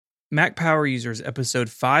Mac Power Users, episode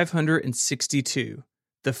 562,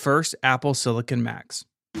 the first Apple Silicon Macs.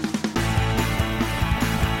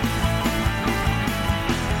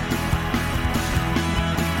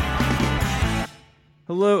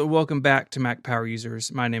 Hello and welcome back to Mac Power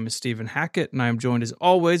Users. My name is Stephen Hackett, and I am joined as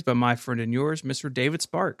always by my friend and yours, Mr. David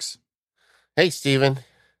Sparks. Hey, Stephen.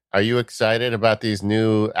 Are you excited about these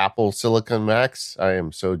new Apple Silicon Macs? I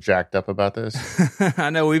am so jacked up about this. I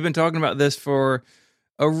know we've been talking about this for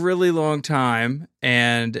a really long time,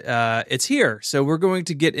 and it's here. So we're going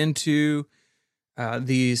to get into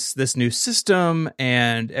this new system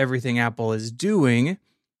and everything Apple is doing,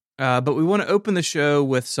 but we want to open the show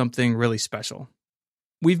with something really special.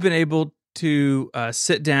 We've been able to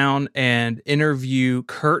sit down and interview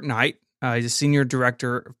Kurt Knight. He's a senior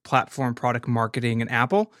director of platform product marketing at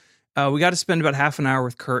Apple. We got to spend about half an hour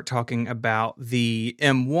with Kurt talking about the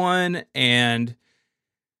M1 and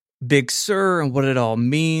Big Sur and what it all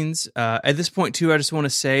means. At this point, too, I just want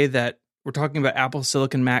to say that we're talking about Apple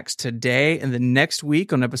Silicon Macs today, and the next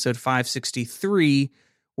week on episode 563,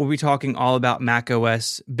 we'll be talking all about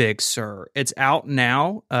macOS Big Sur. It's out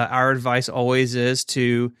now. Our advice always is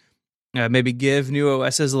to maybe give new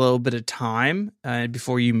OSs a little bit of time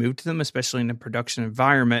before you move to them, especially in a production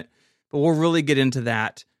environment. But we'll really get into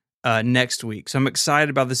that next week. So I'm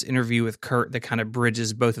excited about this interview with Kurt that kind of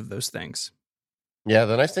bridges both of those things. Yeah,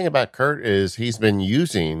 the nice thing about Kurt is he's been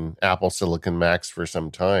using Apple Silicon Macs for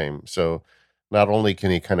some time. So not only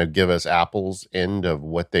can he kind of give us Apple's end of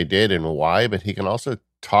what they did and why, but he can also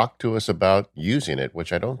talk to us about using it,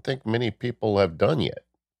 which I don't think many people have done yet.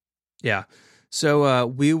 Yeah. So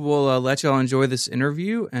we will let y'all enjoy this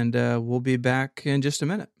interview, and we'll be back in just a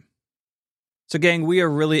minute. So, gang, we are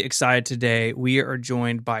really excited today. We are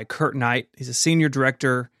joined by Kurt Knight. He's a senior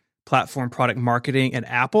director, platform product marketing at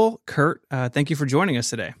Apple. Kurt, thank you for joining us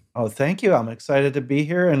today. Oh, thank you. I'm excited to be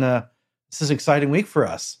here, and this is an exciting week for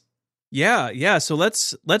us. Yeah. So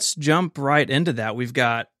let's jump right into that. We've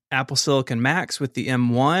got Apple Silicon Macs with the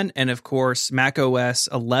M1, and of course, macOS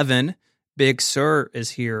 11 Big Sur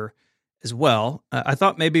is here as well. I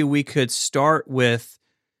thought maybe we could start with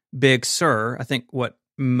Big Sur. I think what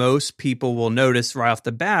most people will notice right off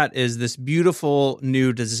the bat is this beautiful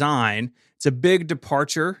new design. It's a big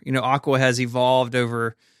departure. You know, Aqua has evolved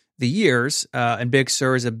over the years, and Big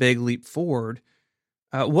Sur is a big leap forward.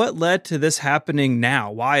 What led to this happening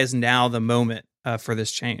now? Why is now the moment for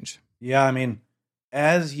this change? Yeah, I mean,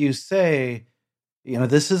 as you say, you know,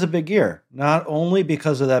 this is a big year, not only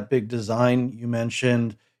because of that big design you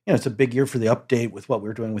mentioned. You know, it's a big year for the update with what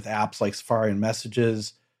we're doing with apps like Safari and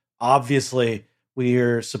Messages. Obviously,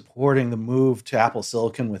 we're supporting the move to Apple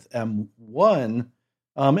Silicon with M1,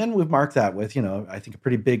 and we've marked that with, you know, I think a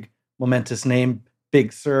pretty big, momentous name,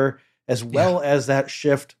 Big Sur, as well as that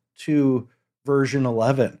shift to version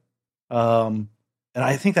 11. And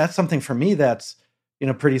I think that's something for me that's, you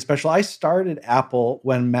know, pretty special. I started Apple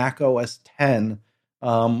when Mac OS 10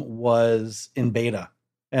 was in beta.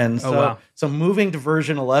 And so, so moving to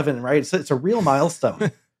version 11, right? It's a real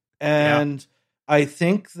milestone. And I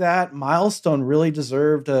think that milestone really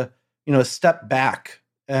deserved a step back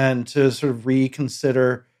and to sort of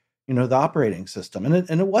reconsider, you know, the operating system.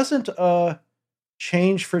 And it wasn't a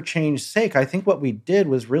change for change's sake. I think what we did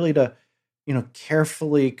was really to, you know,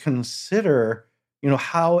 carefully consider, you know,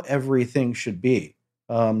 how everything should be,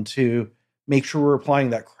 to make sure we're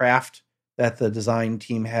applying that craft that the design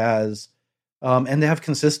team has, and they have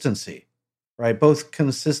consistency, right? Both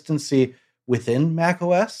consistency within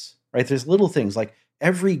macOS, right? There's little things like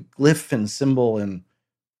every glyph and symbol and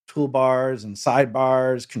toolbars and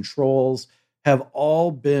sidebars, controls have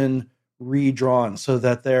all been redrawn so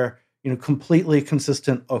that they're, you know, completely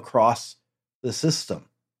consistent across the system.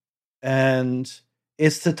 And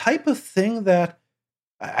it's the type of thing that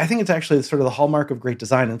I think it's actually sort of the hallmark of great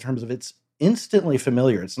design in terms of it's instantly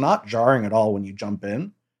familiar. It's not jarring at all when you jump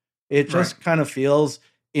in. It just kind of feels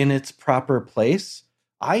in its proper place.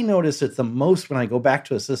 I notice it the most when I go back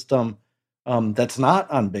to a system that's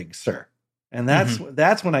not on Big Sur. And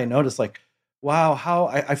that's when I notice, like, wow, how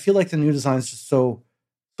I feel like the new design is just so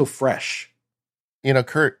fresh. You know,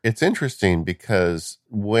 Kurt, it's interesting because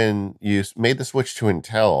when you made the switch to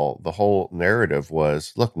Intel, the whole narrative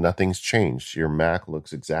was, look, nothing's changed. Your Mac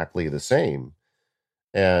looks exactly the same.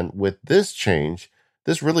 And with this change,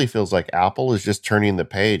 this really feels like Apple is just turning the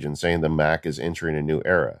page and saying the Mac is entering a new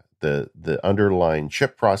era. The underlying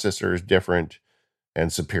chip processor is different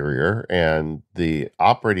and superior, and the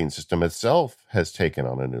operating system itself has taken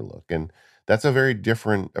on a new look. And that's a very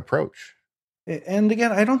different approach. And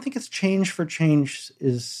again, I don't think it's change for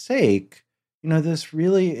change's sake. You know, this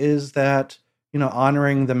really is that, you know,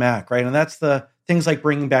 honoring the Mac, right? And that's the things like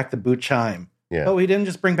bringing back the boot chime. Yeah. But we didn't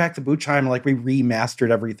just bring back the boot chime, like we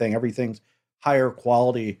remastered everything. Everything's higher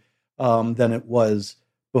quality than it was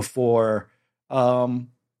before.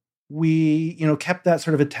 We, kept that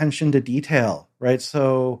sort of attention to detail, right?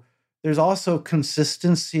 So there's also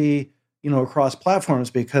consistency, across platforms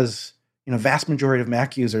because, vast majority of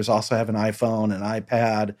Mac users also have an iPhone and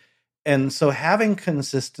iPad. And so having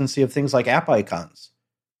consistency of things like app icons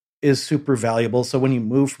is super valuable. So when you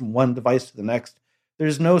move from one device to the next,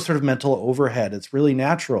 there's no sort of mental overhead. It's really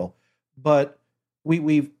natural. But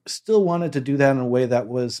we still wanted to do that in a way that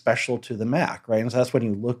was special to the Mac, right? And so that's when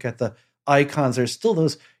you look at the icons, there's still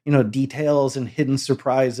those, details and hidden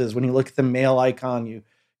surprises. When you look at the mail icon,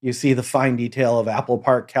 you see the fine detail of Apple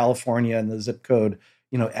Park, California, and the zip code,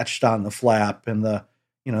 etched on the flap, and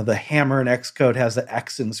the hammer and Xcode has the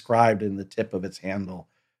X inscribed in the tip of its handle.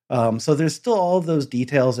 So there's still all of those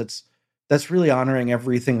details. That's really honoring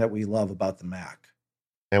everything that we love about the Mac.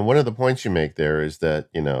 And one of the points you make there is that,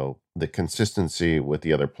 the consistency with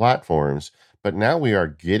the other platforms, but now we are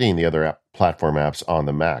getting the other platform apps on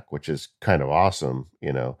the Mac, which is kind of awesome,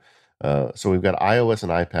 So we've got iOS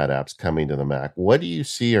and iPad apps coming to the Mac. What do you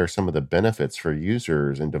see are some of the benefits for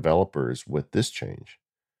users and developers with this change?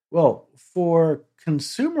 Well, for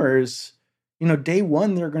consumers, day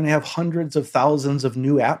one, they're going to have hundreds of thousands of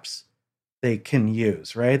new apps they can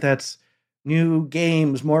use, right? That's new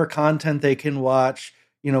games, more content they can watch,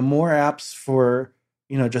 more apps for,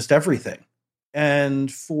 just everything.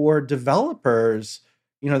 And for developers,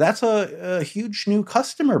 that's a huge new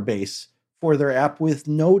customer base for their app with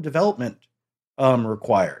no development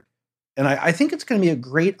required. And I think it's going to be a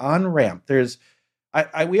great on-ramp.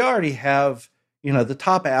 We already have, the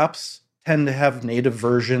top apps tend to have native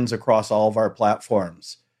versions across all of our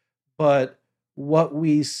platforms. But what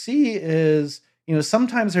we see is,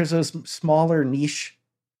 sometimes there's those smaller niche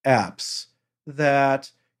apps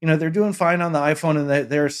that, they're doing fine on the iPhone and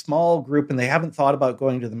they're a small group and they haven't thought about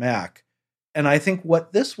going to the Mac. And I think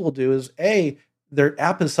what this will do is, A, their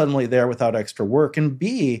app is suddenly there without extra work. And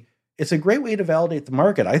B, it's a great way to validate the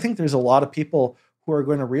market. I think there's a lot of people who are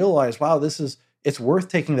going to realize, wow, it's worth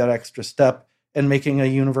taking that extra step and making a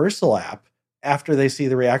universal app after they see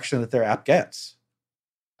the reaction that their app gets.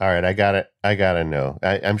 All right, I got it. I got to know.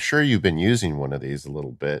 I'm sure you've been using one of these a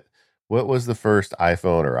little bit. What was the first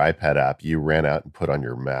iPhone or iPad app you ran out and put on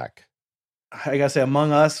your Mac? I gotta say,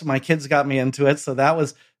 Among Us, my kids got me into it. So that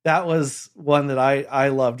was one that I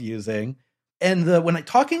loved using. And when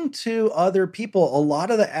talking to other people, a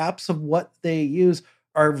lot of the apps of what they use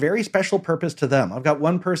are very special purpose to them. I've got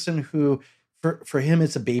one person who, for him,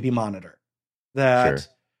 it's a baby monitor that,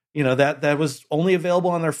 Sure. that was only available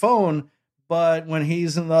on their phone. But when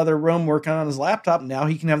he's in the other room working on his laptop, now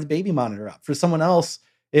he can have the baby monitor up. For someone else,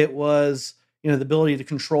 it was, the ability to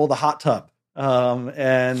control the hot tub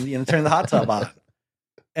and turn the hot tub on.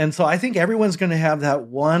 And so I think everyone's going to have that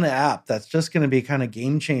one app that's just going to be kind of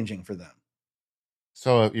game changing for them.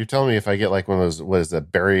 So you're telling me if I get like one of those, what is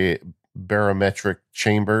that, barometric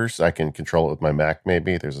chambers, I can control it with my Mac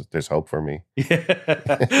maybe? There's hope for me. Yeah,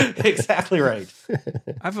 exactly right.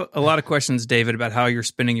 I have a lot of questions, David, about how you're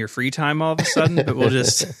spending your free time all of a sudden, but we'll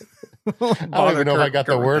just... I don't even know if I got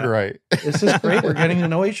the word right. This is great. We're getting to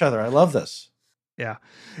know each other. I love this. Yeah.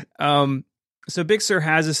 So Big Sur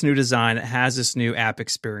has this new design. It has this new app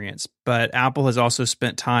experience, but Apple has also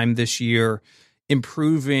spent time this year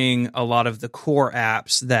improving a lot of the core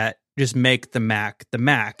apps that just make the Mac the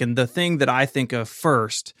Mac. And the thing that I think of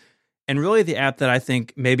first, and really the app that I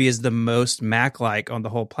think maybe is the most Mac-like on the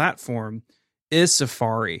whole platform, is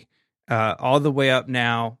Safari. All the way up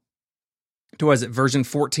now to, was it version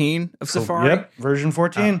 14 of Safari? Yep, version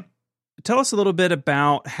 14. Tell us a little bit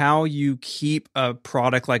about how you keep a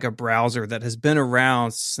product like a browser that has been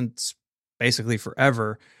around since basically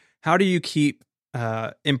forever. How do you keep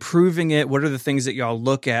improving it? What are the things that y'all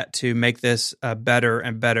look at to make this a better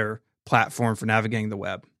and better platform for navigating the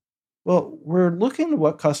web? Well, we're looking at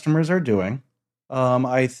what customers are doing.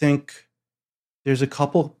 I think there's a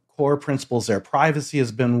couple core principles there. Privacy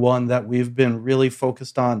has been one that we've been really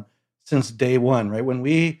focused on since day one, right? When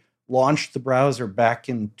we launched the browser back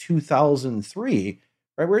in 2003,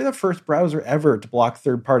 right? We're the first browser ever to block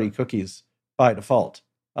third-party cookies by default.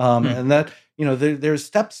 And that, there's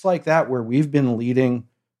steps like that where we've been leading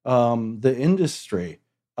the industry.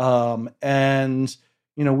 And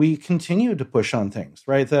we continue to push on things,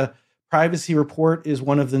 right? The privacy report is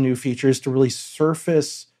one of the new features to really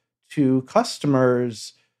surface to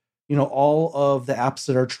customers, all of the apps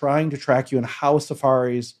that are trying to track you and how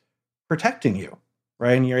Safari's protecting you,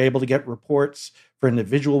 right? And you're able to get reports for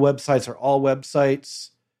individual websites or all websites.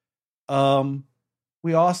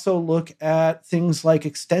 We also look at things like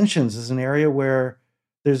extensions as an area where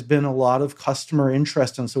there's been a lot of customer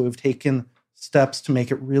interest. And so we've taken steps to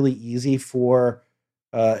make it really easy for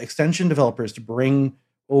extension developers to bring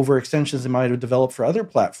over extensions they might have developed for other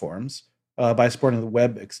platforms by supporting the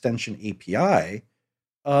Web Extension API.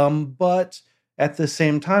 But at the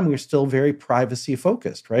same time, we're still very privacy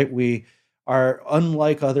focused, right? We are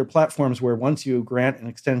unlike other platforms where once you grant an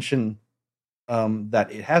extension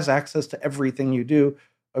that it has access to everything you do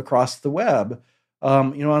across the web.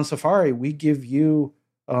 On Safari, we give you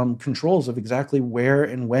controls of exactly where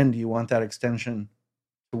and when do you want that extension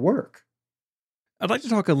to work. I'd like to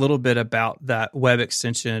talk a little bit about that web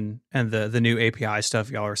extension and the new API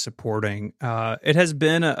stuff y'all are supporting. It has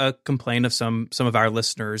been a complaint of some of our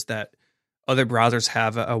listeners that other browsers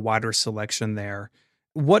have a wider selection there.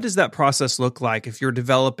 What does that process look like if you're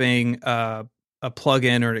developing a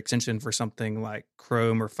plugin or an extension for something like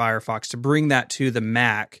Chrome or Firefox to bring that to the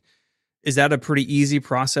Mac? Is that a pretty easy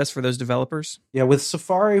process for those developers? Yeah, with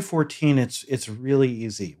Safari 14, it's really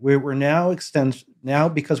easy. We're now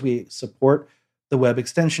because we support the Web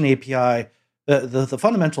Extension API, the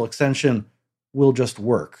fundamental extension will just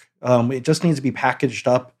work. It just needs to be packaged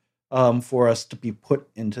up for us to be put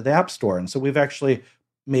into the App Store. And so we've actually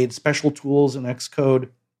made special tools in Xcode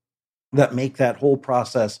that make that whole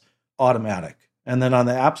process automatic. And then on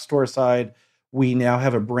the App Store side, we now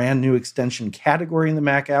have a brand new extension category in the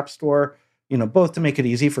Mac App Store, both to make it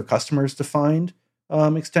easy for customers to find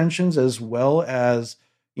extensions, as well as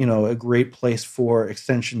a great place for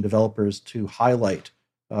extension developers to highlight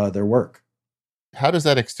their work. How does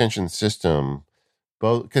that extension system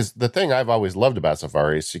both? Because the thing I've always loved about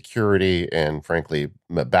Safari is security and, frankly,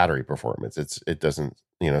 battery performance. It doesn't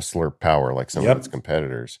slurp power like some of its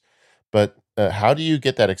competitors. But how do you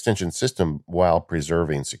get that extension system while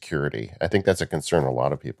preserving security? I think that's a concern a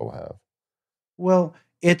lot of people have. Well,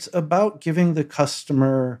 it's about giving the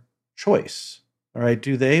customer choice. All right,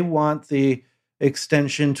 do they want the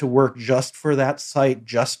extension to work just for that site,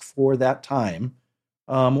 just for that time,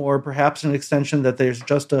 or perhaps an extension that there's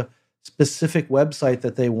just a specific website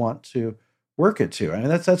that they want to work it to? I mean,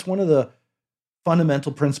 that's one of the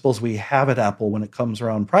fundamental principles we have at Apple when it comes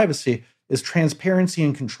around privacy is transparency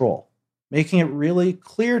and control, making it really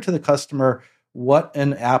clear to the customer what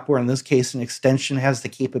an app, or in this case, an extension, has the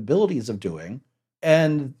capabilities of doing,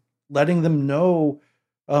 and letting them know,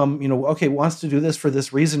 okay, wants to do this for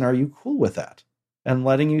this reason. Are you cool with that? And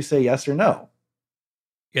letting you say yes or no.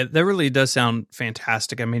 Yeah, that really does sound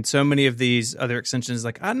fantastic. I mean, so many of these other extensions,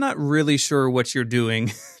 like, I'm not really sure what you're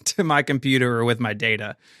doing to my computer or with my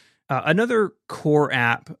data. Another core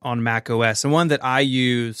app on macOS, and one that I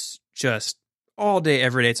use just all day,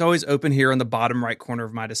 every day, it's always open here on the bottom right corner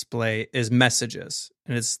of my display, is Messages.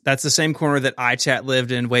 And that's the same corner that iChat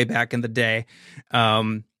lived in way back in the day.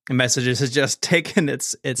 And Messages has just taken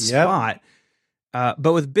its spot.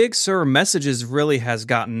 But with Big Sur, Messages really has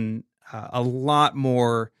gotten a lot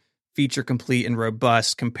more feature complete and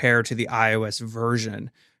robust compared to the iOS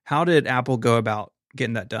version. How did Apple go about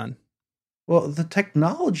getting that done? Well, the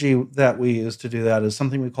technology that we use to do that is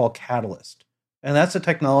something we call Catalyst. And that's a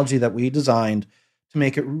technology that we designed to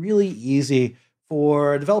make it really easy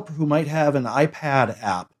for a developer who might have an iPad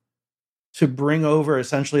app to bring over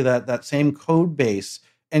essentially that same code base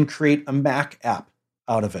and create a Mac app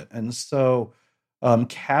out of it. And so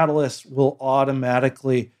Catalyst will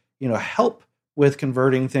automatically, help with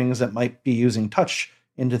converting things that might be using touch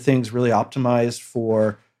into things really optimized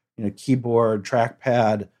for, keyboard,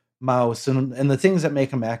 trackpad, mouse, and the things that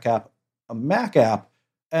make a Mac app a Mac app.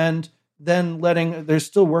 And then there's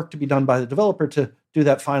still work to be done by the developer to do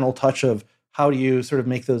that final touch of how do you sort of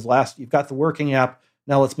make those you've got the working app,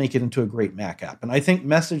 now let's make it into a great Mac app. And I think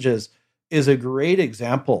Messages is a great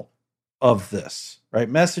example of this, right?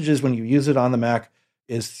 Messages, when you use it on the Mac,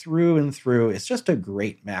 is through and through. It's just a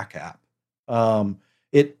great Mac app.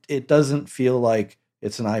 It doesn't feel like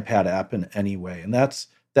it's an iPad app in any way. And that's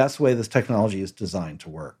the way this technology is designed to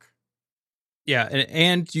work. Yeah,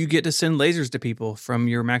 and you get to send lasers to people from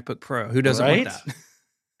your MacBook Pro. Who doesn't want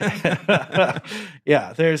that?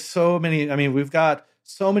 Yeah, there's so many. I mean, we've got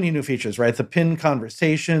so many new features, right? The pinned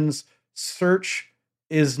conversations, search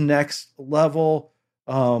is next level.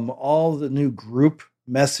 All the new group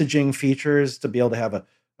messaging features to be able to have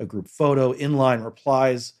a group photo, inline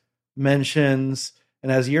replies, mentions,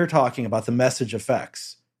 and as you're talking about, the message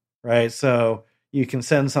effects, right? So you can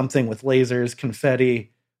send something with lasers,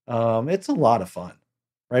 confetti. It's a lot of fun,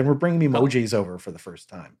 right? We're bringing emojis over for the first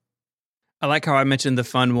time. I like how I mentioned the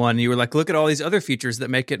fun one. You were like, look at all these other features that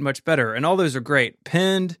make it much better. And all those are great.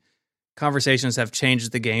 Pinned conversations have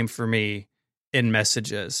changed the game for me in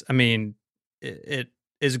Messages. I mean, it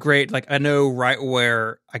is great. Like I know right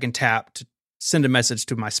where I can tap to send a message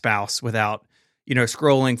to my spouse without,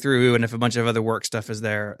 scrolling through. And if a bunch of other work stuff is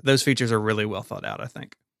there, those features are really well thought out, I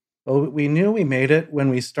think. Well, we knew we made it when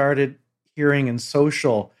we started hearing in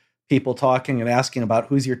social people talking and asking about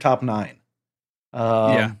who's your top 9.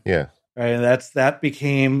 Yeah. Right. And that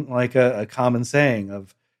became like a common saying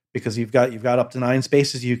of, because you've got up to 9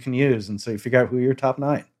 spaces you can use. And so you figure out who are your top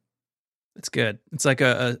 9. That's good. It's like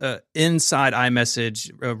a inside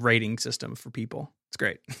iMessage rating system for people. It's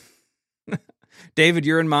great. David,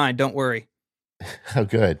 you're in mine. Don't worry. Oh,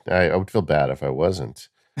 good. I would feel bad if I wasn't.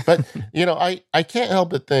 But, I can't help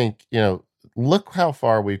but think, look how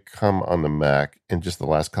far we've come on the Mac in just the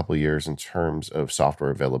last couple of years in terms of software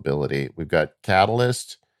availability. We've got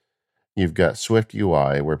Catalyst, you've got Swift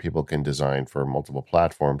UI, where people can design for multiple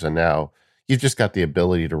platforms, and now you've just got the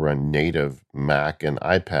ability to run native Mac and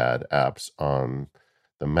iPad apps on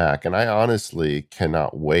the Mac. And I honestly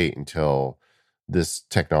cannot wait until this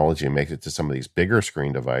technology makes it to some of these bigger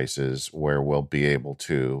screen devices where we'll be able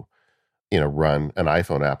to, run an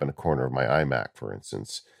iPhone app in a corner of my iMac, for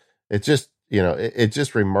instance. It's just, it's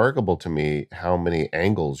just remarkable to me how many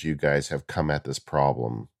angles you guys have come at this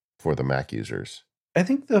problem for the Mac users. I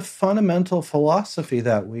think the fundamental philosophy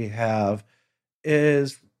that we have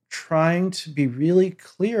is trying to be really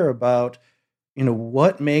clear about,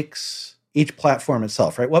 what makes each platform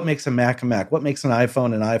itself, right? What makes a Mac, what makes an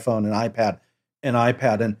iPhone, an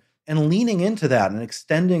iPad, and leaning into that and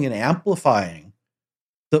extending and amplifying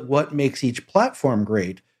what makes each platform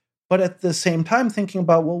great. But at the same time, thinking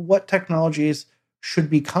about, well, what technologies should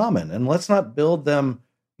be common, and let's not build them,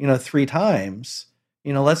 3 times.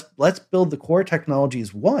 Let's build the core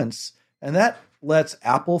technologies once, and that lets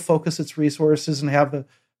Apple focus its resources and have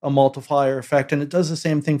a multiplier effect. And it does the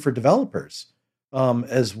same thing for developers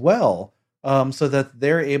as well, so that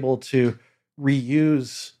they're able to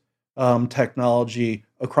reuse technology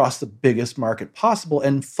across the biggest market possible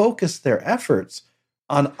and focus their efforts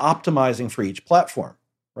on optimizing for each platform,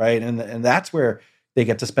 right? And that's where they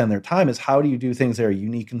get to spend their time, is how do you do things that are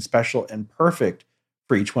unique and special and perfect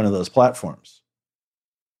for each one of those platforms.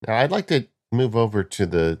 Now, I'd like to move over to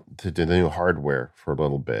the new hardware for a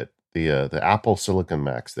little bit. The Apple Silicon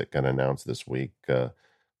Macs that got announced this week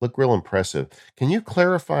look real impressive. Can you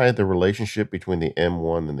clarify the relationship between the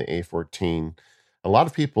M1 and the A14? A lot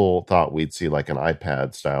of people thought we'd see like an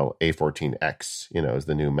iPad style A14X, as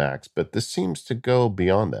the new Macs, but this seems to go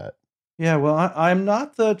beyond that. Yeah, well, I'm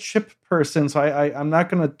not the chip person, so I'm not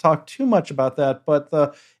going to talk too much about that. But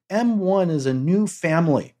the M1 is a new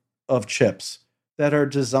family of chips that are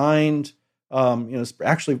designed,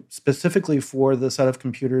 actually specifically for the set of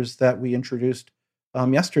computers that we introduced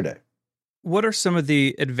yesterday. What are some of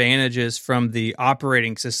the advantages from the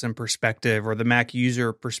operating system perspective or the Mac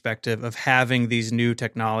user perspective of having these new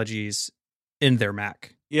technologies in their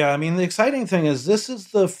Mac? Yeah, I mean, the exciting thing is this is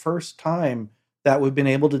the first time that we've been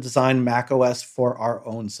able to design Mac OS for our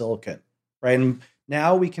own silicon, right? And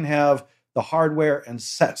now we can have the hardware and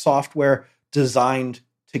set software designed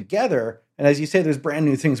together. And as you say, there's brand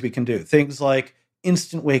new things we can do. Things like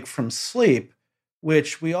instant wake from sleep,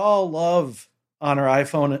 which we all love on our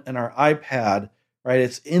iPhone and our iPad, right?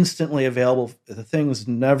 It's instantly available. The thing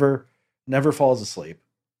never falls asleep.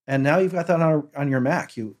 And now you've got that on your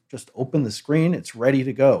Mac. You just open the screen, it's ready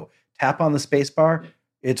to go. Tap on the space bar,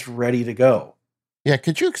 it's ready to go. Yeah,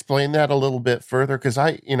 could you explain that a little bit further? Because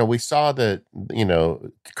we saw that,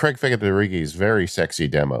 Craig Federighi's very sexy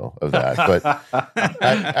demo of that, but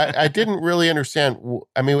I didn't really understand.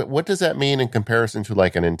 I mean, what does that mean in comparison to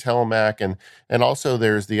like an Intel Mac? And also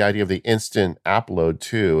there's the idea of the instant app load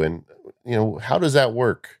too. And, how does that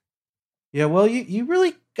work? Yeah, well, you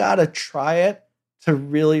really got to try it to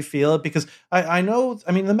really feel it, because I know,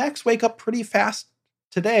 the Macs wake up pretty fast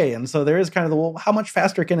today. And so there is kind of well, how much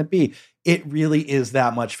faster can it be? It really is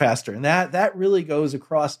that much faster. And that really goes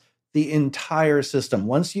across the entire system.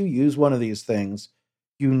 Once you use one of these things,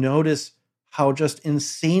 you notice how just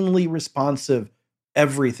insanely responsive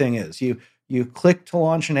everything is. You click to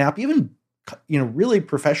launch an app, even, really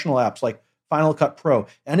professional apps like Final Cut Pro,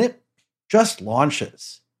 and it just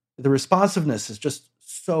launches. The responsiveness is just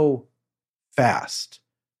so fast.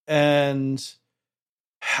 And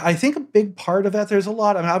I think a big part of that, there's a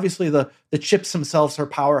lot. Obviously the chips themselves are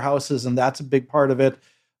powerhouses, and that's a big part of it.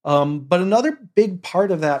 But another big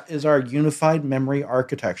part of that is our unified memory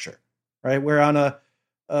architecture, right? Where on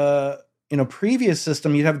a previous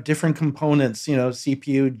system, you'd have different components,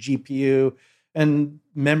 CPU, GPU, and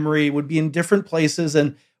memory would be in different places.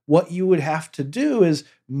 And what you would have to do is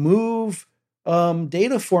move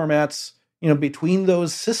data formats, between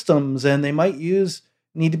those systems, and they might use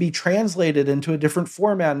need to be translated into a different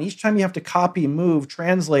format. And each time you have to copy, move,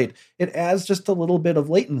 translate, it adds just a little bit of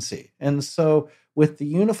latency. And so with the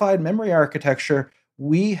unified memory architecture,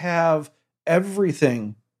 we have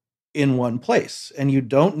everything in one place, and you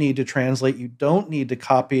don't need to translate, you don't need to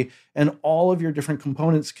copy, and all of your different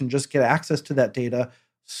components can just get access to that data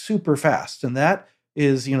super fast. And that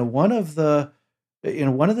is, one of the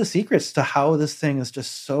secrets to how this thing is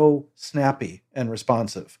just so snappy and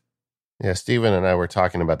responsive. Yeah, Stephen and I were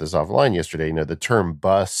talking about this offline yesterday. The term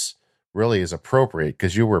bus really is appropriate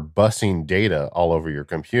because you were busing data all over your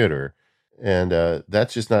computer, and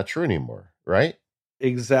that's just not true anymore, right?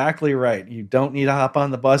 Exactly right. You don't need to hop on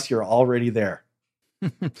the bus. You're already there.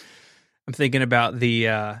 I'm thinking about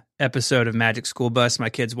the episode of Magic School Bus. My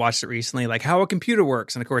kids watched it recently, like how a computer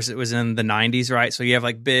works. And of course, it was in the 90s, right? So you have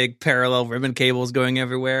like big parallel ribbon cables going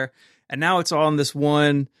everywhere. And now it's all in this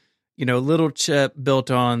one, little chip built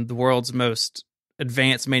on the world's most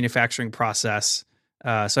advanced manufacturing process.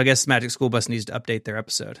 So I guess Magic School Bus needs to update their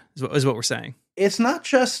episode, is what we're saying. It's not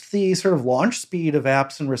just the sort of launch speed of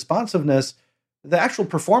apps and responsiveness. The actual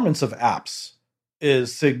performance of apps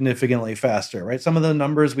is significantly faster, right? Some of the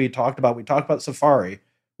numbers we talked about Safari,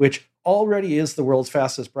 which already is the world's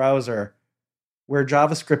fastest browser, where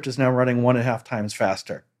JavaScript is now running 1.5 times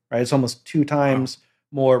faster, right? It's almost 2 times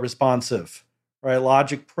more responsive, right?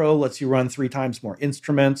 Logic Pro lets you run 3 times more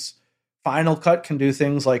instruments. Final Cut can do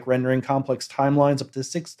things like rendering complex timelines up to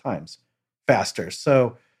 6 times faster.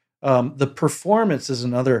 So the performance is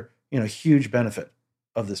another, huge benefit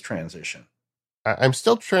of this transition. I'm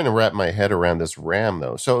still trying to wrap my head around this RAM,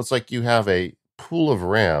 though. So it's like you have a pool of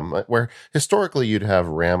RAM where historically you'd have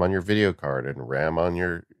RAM on your video card and RAM on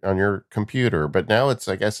your computer, but now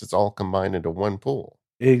I guess it's all combined into one pool.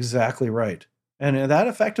 Exactly right, and that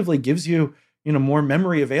effectively gives you more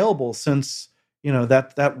memory available since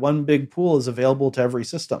that one big pool is available to every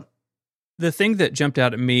system. The thing that jumped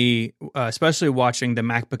out at me, especially watching the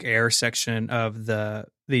MacBook Air section of the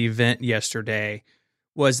event yesterday,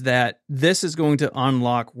 was that this is going to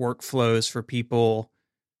unlock workflows for people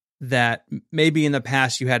that maybe in the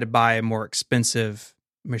past you had to buy a more expensive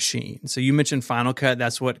machine. So you mentioned Final Cut.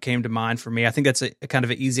 That's what came to mind for me. I think that's a kind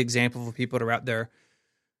of an easy example for people to wrap their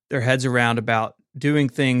heads around about doing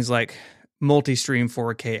things like multi-stream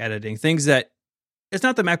 4K editing, things that it's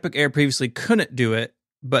not the MacBook Air previously couldn't do it,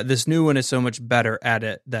 but this new one is so much better at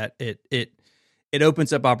it that it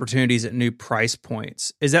opens up opportunities at new price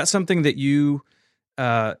points. Is that something that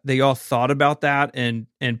they all thought about that and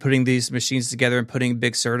putting these machines together and putting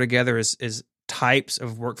Big Sur together is types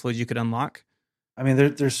of workflows you could unlock? I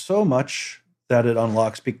mean, there's so much that it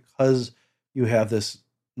unlocks because you have this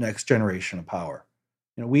next generation of power.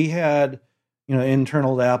 We had,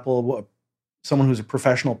 internal to Apple, someone who's a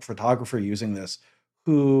professional photographer using this,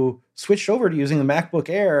 who switched over to using the MacBook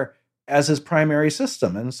Air as his primary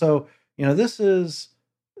system. And so, this is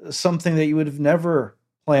something that you would have never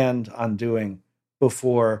planned on doing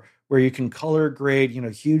before, where you can color grade,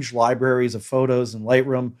 huge libraries of photos in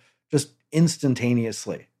Lightroom just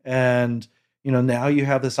instantaneously. And, now you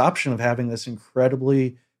have this option of having this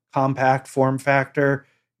incredibly compact form factor,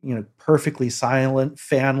 perfectly silent,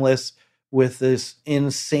 fanless, with this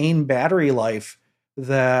insane battery life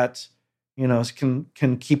that,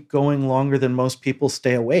 can keep going longer than most people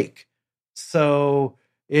stay awake. So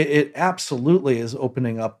it absolutely is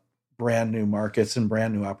opening up brand new markets and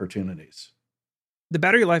brand new opportunities. The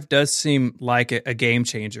battery life does seem like a game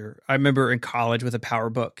changer. I remember in college with a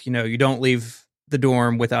PowerBook, you don't leave the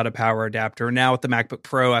dorm without a power adapter. Now with the MacBook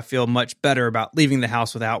Pro, I feel much better about leaving the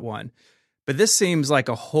house without one. But this seems like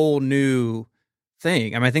a whole new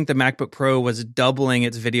thing. I mean, I think the MacBook Pro was doubling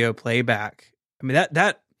its video playback. I mean,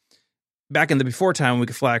 that back in the before time when we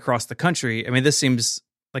could fly across the country, I mean, this seems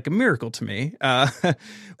like a miracle to me.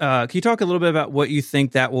 Can you talk a little bit about what you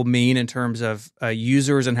think that will mean in terms of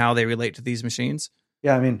users and how they relate to these machines?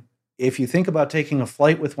 Yeah, I mean, if you think about taking a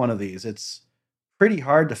flight with one of these, it's pretty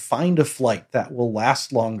hard to find a flight that will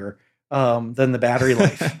last longer than the battery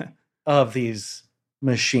life of these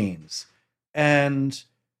machines. And,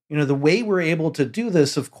 the way we're able to do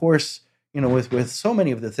this, of course, with so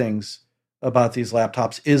many of the things about these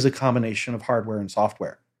laptops is a combination of hardware and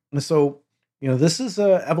software. And so, this is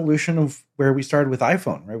an evolution of where we started with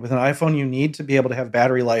iPhone, right? With an iPhone, you need to be able to have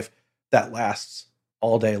battery life that lasts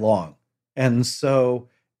all day long. And so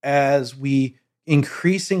as we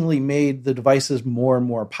increasingly made the devices more and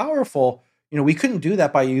more powerful, we couldn't do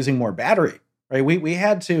that by using more battery, right? We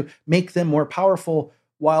had to make them more powerful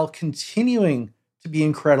while continuing to be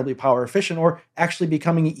incredibly power efficient, or actually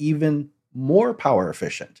becoming even more power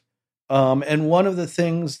efficient. And one of the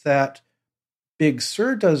things that Big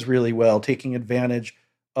Sur does really well, taking advantage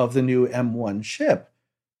of the new M1 chip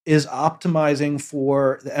is optimizing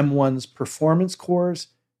for the M1's performance cores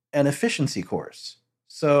and efficiency cores.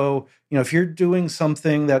 So, if you're doing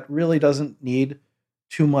something that really doesn't need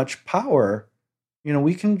too much power,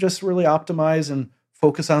 we can just really optimize and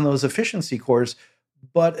focus on those efficiency cores,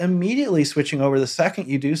 but immediately switching over the second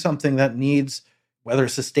you do something that needs whether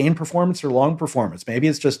sustained performance or long performance. Maybe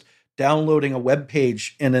it's just downloading a web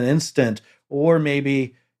page in an instant, or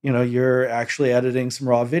maybe, you're actually editing some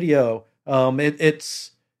raw video.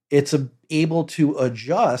 It's able to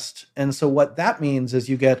adjust. And so what that means is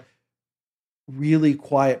you get really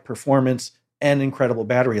quiet performance and incredible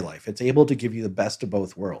battery life. It's able to give you the best of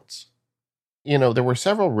both worlds. There were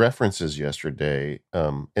several references yesterday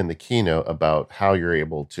in the keynote about how you're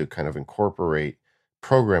able to kind of incorporate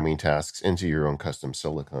programming tasks into your own custom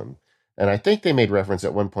silicon. And I think they made reference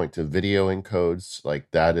at one point to video encodes,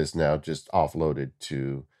 like that is now just offloaded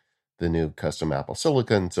to the new custom Apple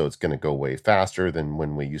silicon. So it's going to go way faster than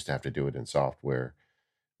when we used to have to do it in software.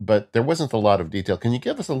 But there wasn't a lot of detail. Can you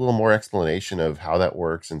give us a little more explanation of how that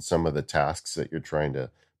works and some of the tasks that you're trying to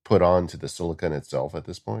put onto the silicon itself at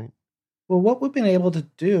this point? Well, what we've been able to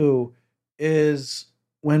do is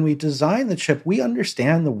when we design the chip, we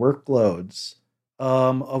understand the workloads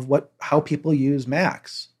of how people use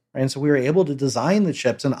Macs. Right? And so we were able to design the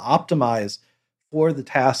chips and optimize for the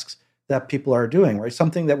tasks that people are doing, right?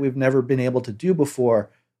 Something that we've never been able to do before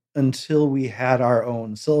until we had our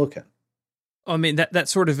own silicon. I mean, that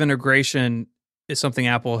sort of integration is something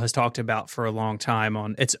Apple has talked about for a long time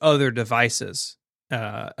on its other devices.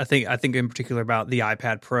 I think in particular about the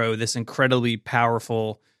iPad Pro, this incredibly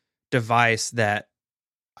powerful device that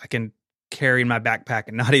I can carry in my backpack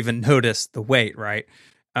and not even notice the weight, right?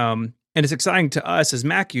 And it's exciting to us as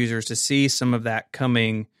Mac users to see some of that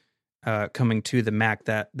coming to the Mac,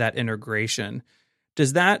 that integration.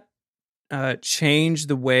 Does that change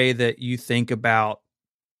the way that you think about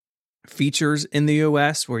features in the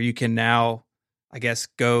OS, where you can now, I guess,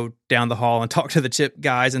 go down the hall and talk to the chip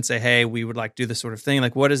guys and say, hey, we would like to do this sort of thing?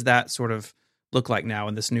 Like, what does that sort of look like now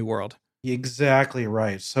in this new world? Exactly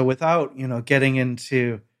right. So without, getting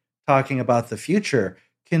into talking about the future,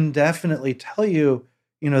 can definitely tell you,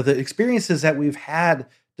 the experiences that we've had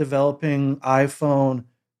developing iPhone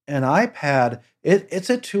and iPad, it's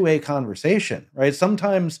a two-way conversation, right?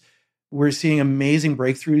 Sometimes we're seeing amazing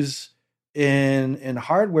breakthroughs in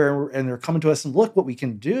hardware, and they're coming to us and look what we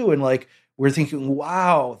can do. And like, we're thinking,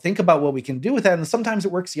 wow, think about what we can do with that. And sometimes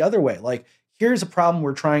it works the other way. Like, here's a problem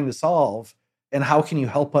we're trying to solve, and how can you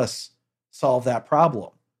help us solve that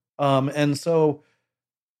problem? And so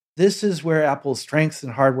this is where Apple's strengths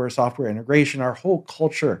in hardware, software integration, our whole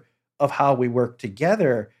culture of how we work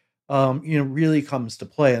together, really comes to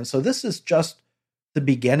play. And so this is just the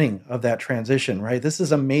beginning of that transition, right? This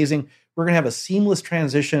is amazing. We're going to have a seamless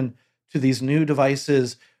transition to these new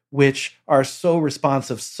devices, which are so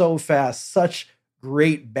responsive, so fast, such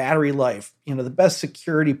great battery life, the best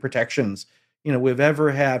security protections, we've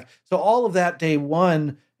ever had. So all of that day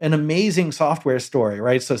one, an amazing software story,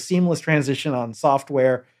 right? So seamless transition on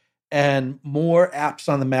software and more apps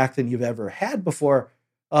on the Mac than you've ever had before.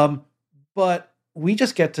 But we're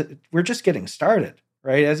just getting started,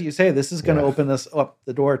 right? As you say, this is going to open us up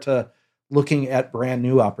the door to looking at brand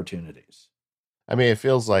new opportunities. I mean, it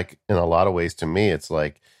feels like in a lot of ways to me, it's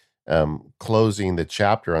like closing the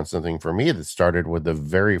chapter on something for me that started with the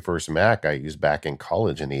very first Mac I used back in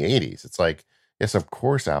college in the 80s. It's like, yes, of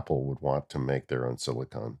course, Apple would want to make their own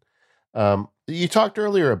silicon. You talked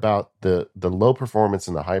earlier about the low performance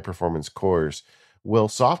and the high performance cores. Will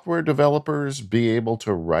software developers be able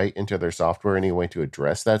to write into their software any way to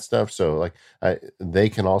address that stuff? So like they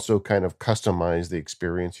can also kind of customize the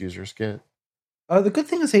experience users get? The good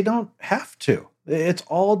thing is they don't have to. It's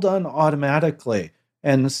all done automatically.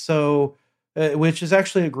 And so, which is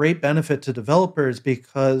actually a great benefit to developers,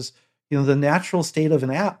 because, the natural state of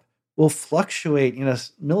an app will fluctuate,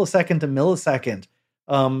 millisecond to millisecond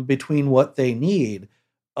between what they need.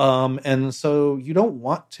 And so you don't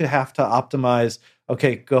want to have to optimize,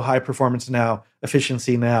 okay, go high performance now,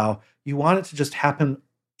 efficiency now. You want it to just happen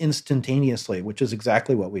instantaneously, which is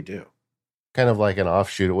exactly what we do. Kind of like an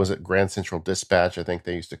offshoot. Was it Grand Central Dispatch, I think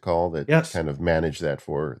they used to call that? Yes. Kind of manage that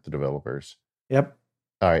for the developers. Yep.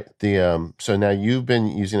 All right. So now you've been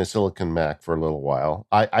using a Silicon Mac for a little while.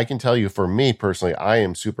 I can tell you, for me personally, I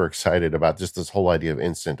am super excited about just this whole idea of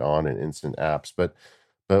instant on and instant apps. But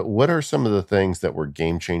what are some of the things that were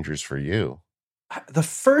game changers for you? The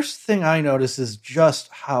first thing I notice is just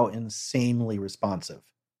how insanely responsive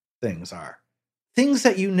things are. Things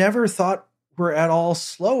that you never thought were at all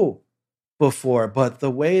slow before, but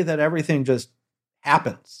the way that everything just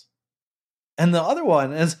happens. And the other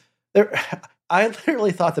one is there. I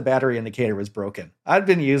literally thought the battery indicator was broken. I'd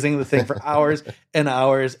been using the thing for hours and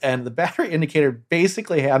hours, and the battery indicator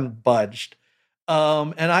basically hadn't budged.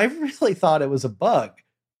 And I really thought it was a bug.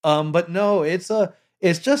 But no, it's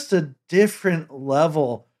just a different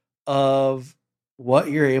level of what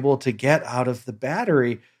you're able to get out of the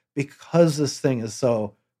battery because this thing is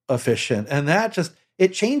so efficient. And that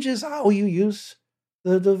it changes how you use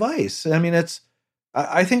the device. I mean,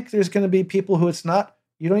 I think there's going to be people who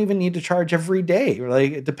you don't even need to charge every day.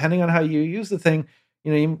 Like, depending on how you use the thing,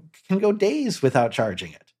 you can go days without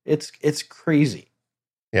charging it. It's crazy.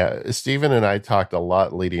 Yeah, Stephen and I talked a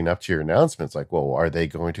lot leading up to your announcements. Like, well, are they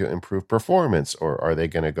going to improve performance, or are they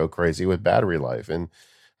going to go crazy with battery life? And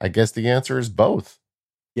I guess the answer is both.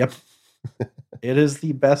 Yep. It is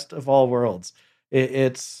the best of all worlds.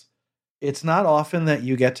 It's not often that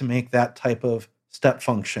you get to make that type of step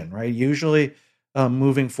function, right? Usually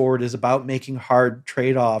moving forward is about making hard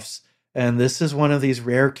trade-offs. And this is one of these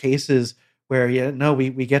rare cases where,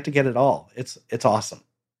 we get to get it all. It's awesome.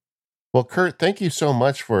 Well, Kurt, thank you so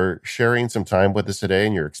much for sharing some time with us today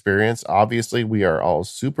and your experience. Obviously, we are all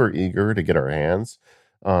super eager to get our hands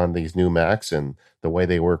on these new Macs and the way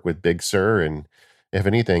they work with Big Sur. And if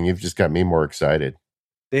anything, you've just got me more excited.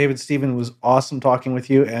 David, Stephen, was awesome talking with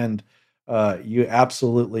you. And you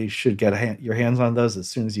absolutely should get your hands on those as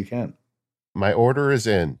soon as you can. My order is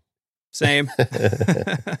in. Same.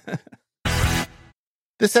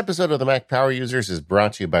 This episode of the Mac Power Users is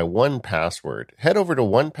brought to you by 1Password. Head over to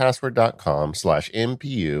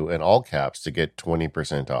 1password.com/MPU in all caps to get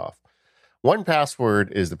 20% off.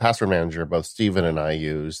 1Password is the password manager both Stephen and I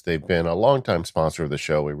use. They've been a longtime sponsor of the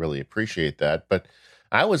show. We really appreciate that. But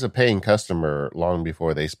I was a paying customer long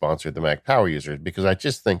before they sponsored the Mac Power Users because I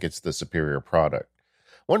just think it's the superior product.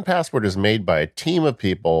 1Password is made by a team of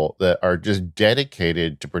people that are just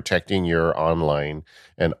dedicated to protecting your online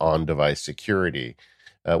and on-device security.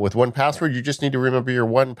 With 1Password, you just need to remember your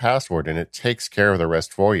 1Password, and it takes care of the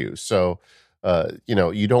rest for you. So,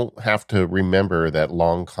 you don't have to remember that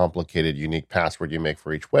long, complicated, unique password you make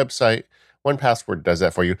for each website. 1Password does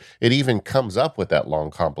that for you. It even comes up with that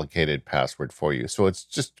long, complicated password for you. So it's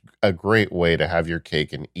just a great way to have your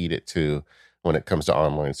cake and eat it too when it comes to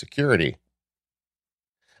online security.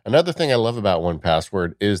 Another thing I love about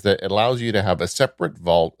 1Password is that it allows you to have a separate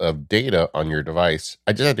vault of data on your device.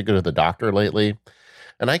 I just had to go to the doctor lately,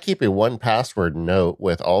 and I keep a 1Password note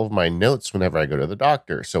with all of my notes whenever I go to the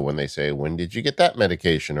doctor. So when they say, when did you get that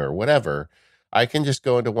medication or whatever, I can just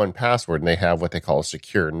go into 1Password and they have what they call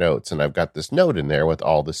secure notes. And I've got this note in there with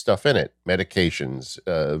all the stuff in it, medications,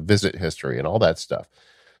 visit history, and all that stuff.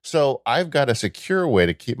 So I've got a secure way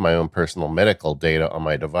to keep my own personal medical data on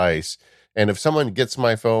my device. And if someone gets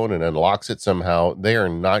my phone and unlocks it somehow, they are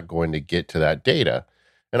not going to get to that data.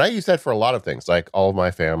 And I use that for a lot of things, like all of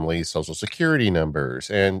my family's social security numbers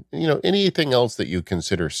and, anything else that you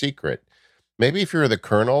consider secret. Maybe if you're the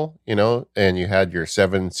colonel, and you had your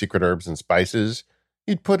 7 secret herbs and spices,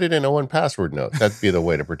 you'd put it in a 1Password note. That'd be the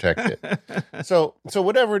way to protect it. So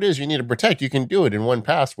whatever it is you need to protect, you can do it in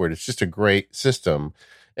 1Password. It's just a great system.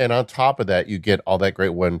 And on top of that, you get all that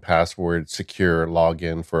great 1Password secure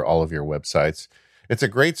login for all of your websites. It's a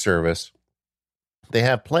great service. They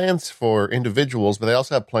have plans for individuals, but they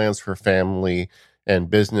also have plans for family and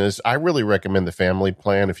business. I really recommend the family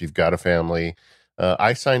plan if you've got a family.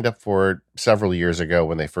 I signed up for it several years ago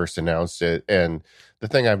when they first announced it. And the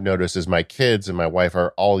thing I've noticed is my kids and my wife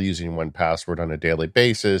are all using 1Password on a daily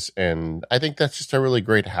basis. And I think that's just a really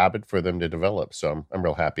great habit for them to develop. So I'm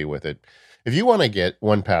real happy with it. If you want to get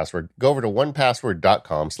 1Password, go over to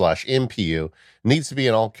 1Password.com/MPU. It needs to be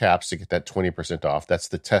in all caps to get that 20% off. That's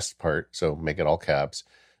the test part, so make it all caps.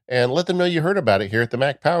 And let them know you heard about it here at the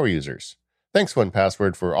Mac Power Users. Thanks,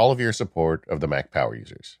 1Password, for all of your support of the Mac Power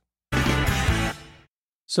Users.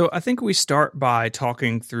 So I think we start by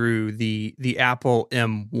talking through the Apple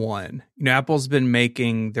M1. Apple's been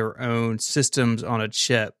making their own systems on a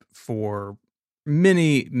chip for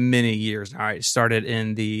many, many years now. It started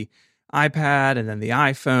in the iPad and then the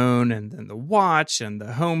iPhone and then the watch and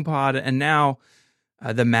the HomePod. And now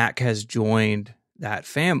the Mac has joined that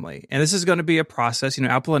family. And this is going to be a process.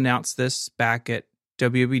 Apple announced this back at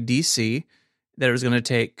WWDC that it was going to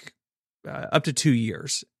take up to 2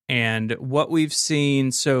 years. And what we've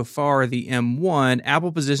seen so far, the M1,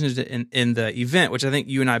 Apple positions it in the event, which I think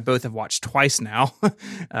you and I both have watched twice now.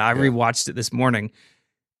 I rewatched it this morning.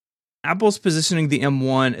 Apple's positioning the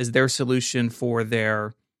M1 as their solution for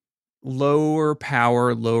their lower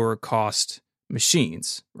power, lower cost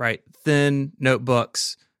machines, right? Thin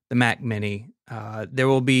notebooks, the Mac Mini. There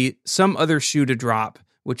will be some other shoe to drop,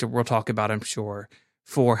 which we'll talk about, I'm sure.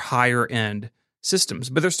 for higher end systems.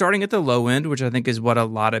 But they're starting at the low end, which I think is what a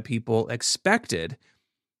lot of people expected.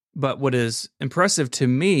 But what is impressive to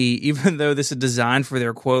me, even though this is designed for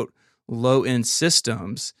their quote low end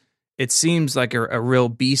systems, it seems like a real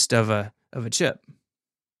beast of a chip.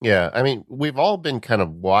 Yeah, I mean, we've all been kind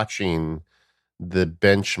of watching the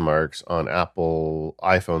benchmarks on Apple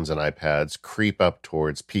iPhones and iPads creep up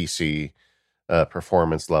towards PC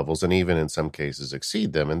performance levels, and even in some cases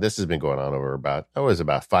exceed them. And this has been going on over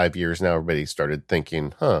about 5 years now. Everybody started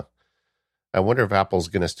thinking, I wonder if Apple's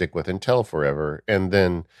going to stick with Intel forever.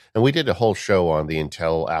 And we did a whole show on the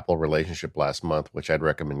Intel-Apple relationship last month, which I'd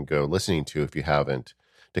recommend go listening to if you haven't,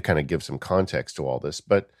 to kind of give some context to all this.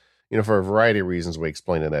 But, for a variety of reasons we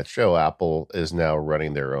explained in that show, Apple is now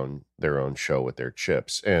running their own show with their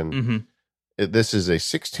chips. And this is a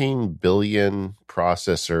 16 billion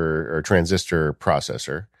processor or transistor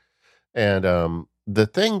processor. And the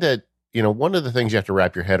thing that, one of the things you have to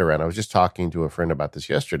wrap your head around, I was just talking to a friend about this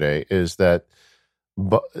yesterday, is that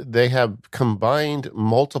they have combined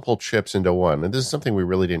multiple chips into one. And this is something we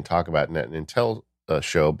really didn't talk about in an Intel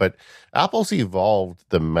show, but Apple's evolved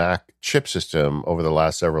the Mac chip system over the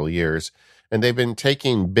last several years, and they've been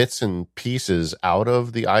taking bits and pieces out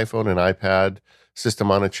of the iPhone and iPad system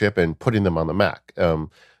on a chip and putting them on the Mac.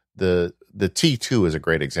 The T2 is a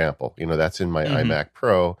great example. That's in my iMac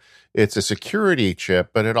Pro. It's a security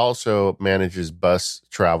chip, but it also manages bus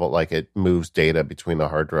travel, like it moves data between the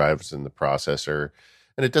hard drives and the processor,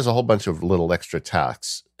 and it does a whole bunch of little extra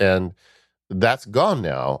tasks. And that's gone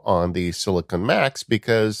now on the Silicon Macs,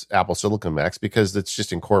 because Apple Silicon Macs, because it's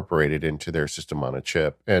just incorporated into their system on a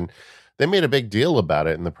chip. And they made a big deal about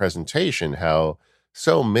it in the presentation, how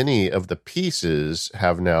so many of the pieces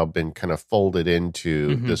have now been kind of folded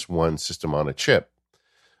into this one system on a chip.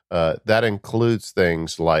 That includes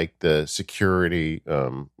things like the security,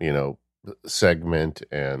 segment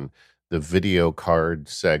and the video card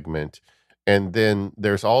segment. And then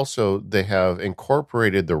there's also, they have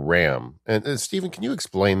incorporated the RAM. And Stephen, can you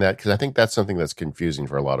explain that? Because I think that's something that's confusing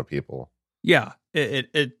for a lot of people. Yeah,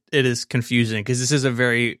 it is confusing because this is a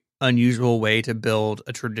very unusual way to build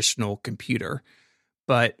a traditional computer.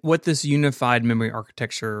 But what this unified memory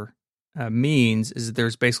architecture means is that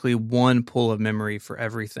there's basically one pool of memory for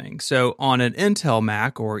everything. So on an Intel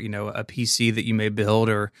Mac or, a PC that you may build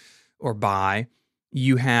or buy,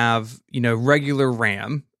 you have, regular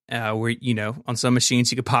RAM, where, on some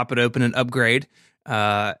machines you could pop it open and upgrade.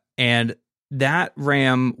 And that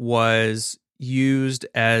RAM was used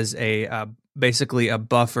as basically a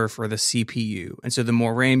buffer for the CPU. And so the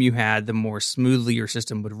more RAM you had, the more smoothly your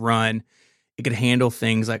system would run. It could handle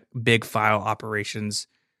things like big file operations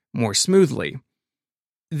more smoothly.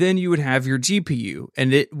 Then you would have your GPU,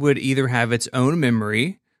 and it would either have its own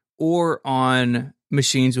memory, or on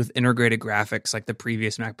machines with integrated graphics like the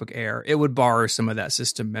previous MacBook Air, it would borrow some of that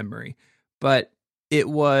system memory. But it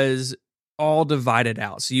was all divided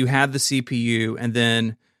out. So you had the CPU, and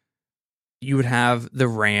then you would have the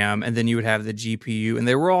RAM, and then you would have the GPU, and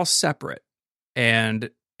they were all separate. And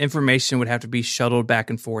information would have to be shuttled back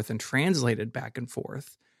and forth and translated back and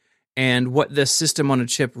forth. And what this system on a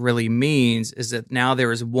chip really means is that now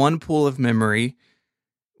there is one pool of memory,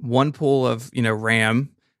 one pool of, RAM,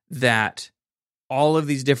 that all of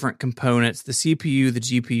these different components, the CPU, the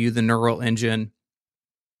GPU, the neural engine,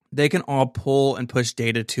 they can all pull and push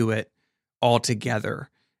data to it all together.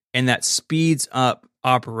 And that speeds up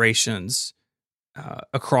operations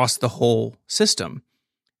across the whole system.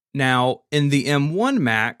 Now, in the M1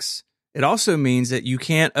 Macs, it also means that you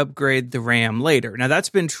can't upgrade the RAM later. Now, that's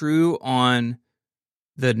been true on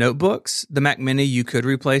the notebooks. The Mac Mini, you could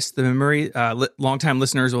replace the memory. Longtime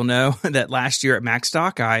listeners will know that last year at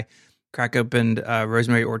MacStock, I crack opened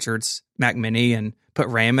Rosemary Orchard's Mac Mini and put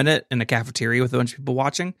RAM in it in a cafeteria with a bunch of people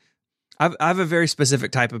watching. I have a very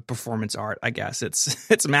specific type of performance art, I guess.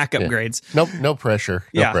 It's Mac upgrades. No pressure.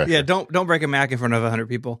 Yeah. Don't break a Mac in front of 100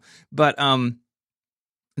 people. But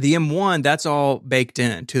the M1, that's all baked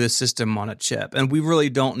into the system on a chip. And we really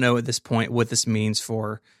don't know at this point what this means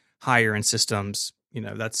for higher end systems.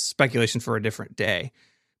 That's speculation for a different day.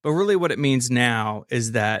 But really what it means now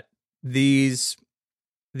is that these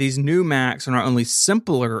new Macs are not only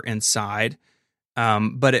simpler inside,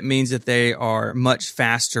 but it means that they are much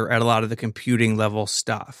faster at a lot of the computing level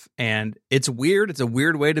stuff. And it's weird. It's a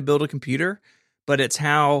weird way to build a computer, but it's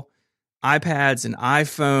how iPads and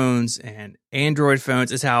iPhones and Android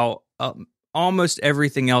phones, is how almost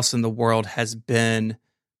everything else in the world has been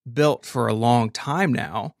built for a long time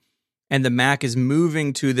now. And the Mac is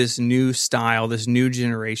moving to this new style, this new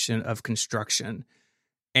generation of construction.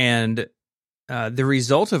 And the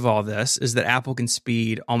result of all this is that Apple can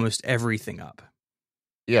speed almost everything up.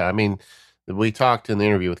 Yeah, I mean, we talked in the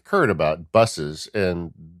interview with Kurt about buses,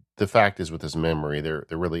 and the fact is with this memory, there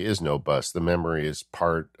really is no bus. The memory is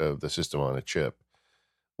part of the system on a chip,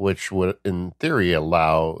 which would, in theory,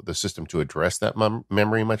 allow the system to address that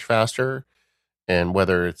memory much faster. And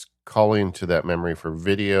whether it's calling to that memory for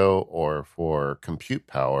video or for compute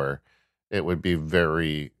power, it would be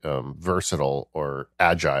very versatile or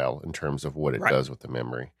agile in terms of what it Right. does with the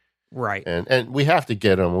memory. Right. And we have to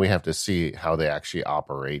get them. We have to see how they actually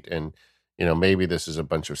operate. And, maybe this is a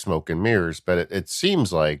bunch of smoke and mirrors, but it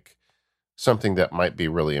seems like something that might be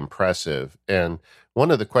really impressive. And one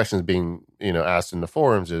of the questions being, asked in the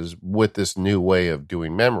forums is, with this new way of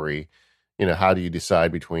doing memory, how do you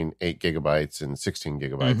decide between 8 gigabytes and 16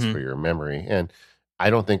 gigabytes for your memory? And I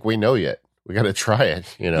don't think we know yet. We got to try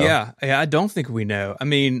it, Yeah, I don't think we know. I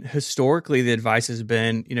mean, historically, the advice has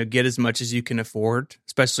been, get as much as you can afford,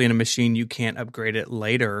 especially in a machine you can't upgrade it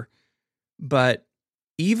later. But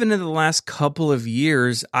even in the last couple of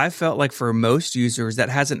years, I felt like for most users, that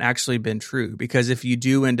hasn't actually been true. Because if you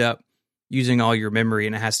do end up using all your memory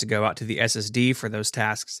and it has to go out to the SSD for those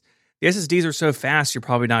tasks, the SSDs are so fast, you're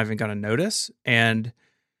probably not even going to notice. And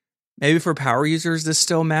maybe for power users, this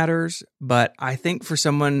still matters. But I think for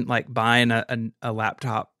someone like buying a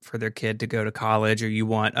laptop for their kid to go to college, or you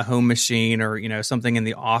want a home machine, or, something in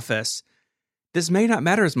the office, this may not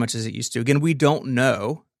matter as much as it used to. Again, we don't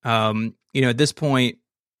know. At this point,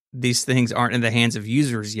 these things aren't in the hands of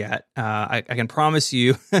users yet. I can promise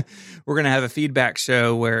you we're going to have a feedback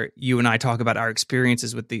show where you and I talk about our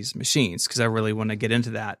experiences with these machines, because I really want to get into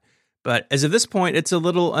that. But as of this point, it's a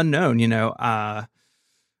little unknown.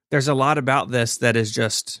 There's a lot about this that is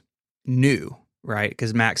just new, right?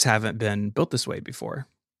 Because Macs haven't been built this way before.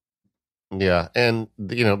 Yeah, and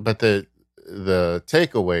but the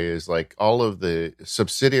takeaway is, like, all of the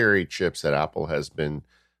subsidiary chips that Apple has been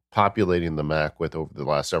populating the Mac with over the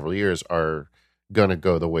last several years are going to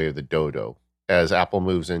go the way of the dodo. As Apple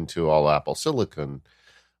moves into all Apple silicon,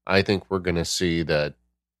 I think we're going to see that,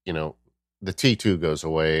 the T2 goes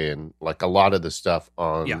away, and like a lot of the stuff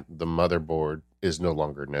on the motherboard is no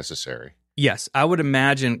longer necessary. Yes, I would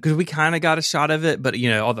imagine, because we kind of got a shot of it, but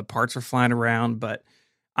all the parts are flying around. But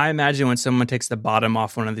I imagine when someone takes the bottom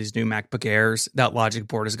off one of these new MacBook Airs, that logic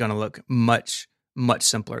board is going to look much, much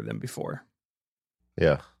simpler than before.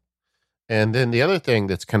 Yeah. And then the other thing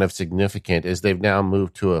that's kind of significant is they've now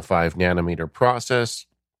moved to a 5 nanometer process.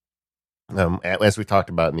 As we talked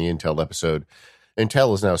about in the Intel episode,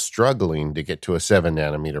 Intel is now struggling to get to a 7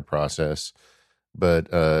 nanometer process, but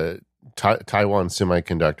Taiwan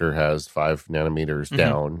Semiconductor has 5 nanometers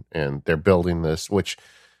down, and they're building this, which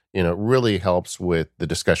really helps with the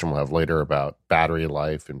discussion we'll have later about battery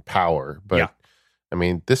life and power. But I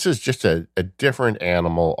mean, this is just a different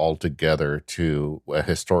animal altogether to a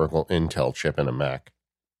historical Intel chip in a Mac.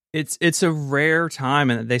 It's a rare time,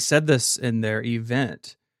 and they said this in their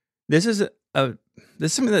event. This is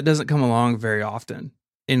something that doesn't come along very often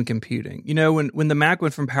in computing. When the Mac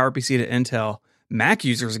went from PowerPC to Intel, Mac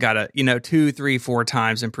users got a 2, 3, 4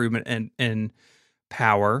 times improvement in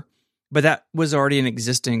power, but that was already an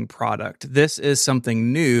existing product. This is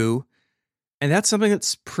something new, and that's something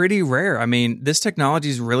that's pretty rare. I mean, this technology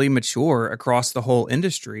is really mature across the whole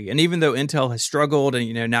industry, and even though Intel has struggled,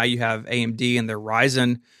 and now you have AMD and their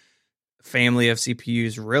Ryzen family of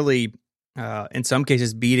CPUs really, in some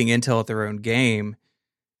cases, beating Intel at their own game.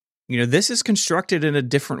 This is constructed in a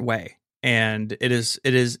different way. And it is,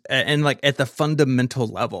 and like at the fundamental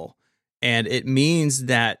level. And it means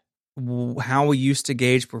that how we used to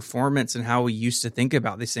gauge performance and how we used to think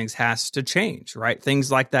about these things has to change, right?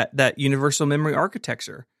 Things like that universal memory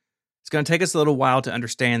architecture. It's going to take us a little while to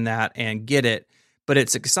understand that and get it, but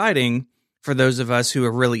it's exciting for those of us who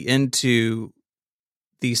are really into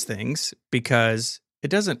these things, because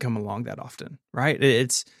it doesn't come along that often, right?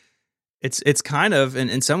 It's kind of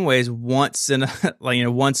in some ways once in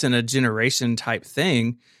a generation type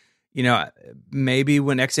thing. Maybe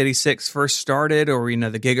when x86 first started, or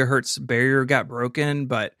the gigahertz barrier got broken,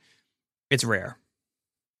 but it's rare.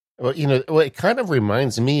 Well, it kind of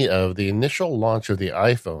reminds me of the initial launch of the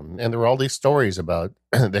iPhone, and there were all these stories about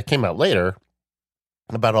that came out later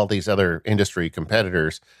about all these other industry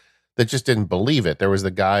competitors that just didn't believe it. There was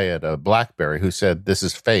the guy at BlackBerry who said, "This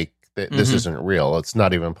is fake. This isn't real. It's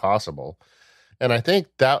not even possible." And I think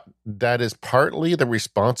that is partly the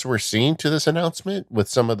response we're seeing to this announcement, with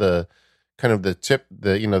some of the kind of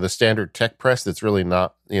the standard tech press that's really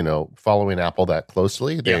not, following Apple that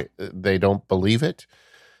closely. They don't believe it.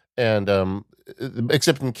 And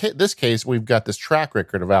except in this case, we've got this track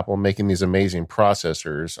record of Apple making these amazing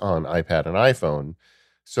processors on iPad and iPhone.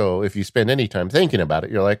 So if you spend any time thinking about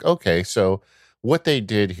it, you're like, okay, so what they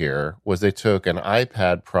did here was they took an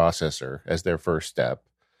iPad processor as their first step,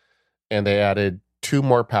 and they added 2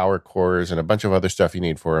 more power cores and a bunch of other stuff you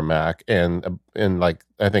need for a Mac, and like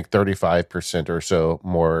I think 35% or so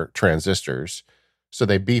more transistors. So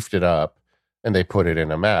they beefed it up and they put it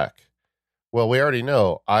in a Mac. Well, we already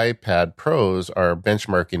know iPad Pros are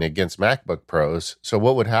benchmarking against MacBook Pros. So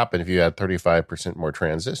what would happen if you had 35% more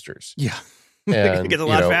transistors? Yeah. And it gets a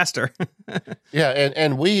lot faster. Yeah.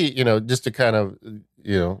 And we, just to kind of,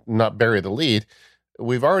 not bury the lead,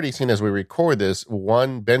 we've already seen as we record this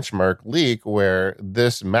one benchmark leak where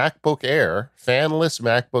this MacBook Air, fanless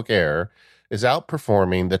MacBook Air, is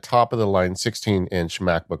outperforming the top of the line 16-inch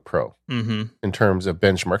MacBook Pro in terms of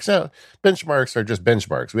benchmarks. Now, benchmarks are just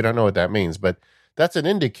benchmarks. We don't know what that means, but that's an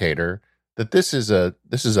indicator that this is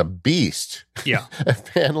a beast, yeah, a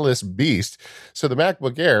fanless beast. So the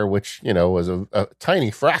MacBook Air, which was a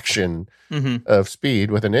tiny fraction of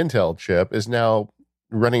speed with an Intel chip, is now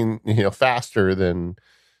running faster than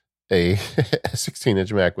a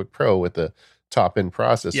 16-inch MacBook Pro with the top-end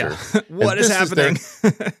processor. Yeah. What is happening?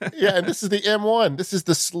 And this is the M1. This is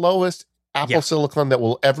the slowest Apple Silicon that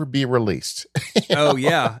will ever be released. Oh,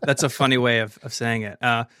 yeah. That's a funny way of saying it.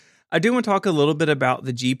 I do want to talk a little bit about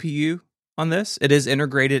the GPU on this. It is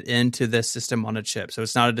integrated into this system on a chip, so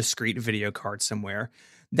it's not a discrete video card somewhere.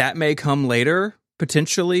 That may come later,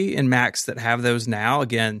 potentially, in Macs that have those now.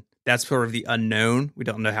 Again, that's sort of the unknown. We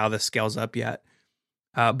don't know how this scales up yet.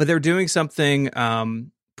 But they're doing something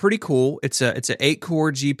pretty cool. It's a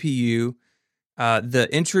 8-core GPU. The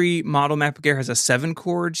entry model MacBook Air has a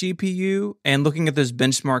 7-core GPU, and looking at those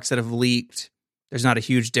benchmarks that have leaked, there's not a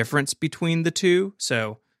huge difference between the two.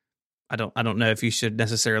 So I don't know if you should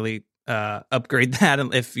necessarily upgrade that.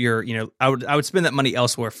 If you're, I would spend that money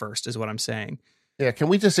elsewhere first, is what I'm saying. Yeah, can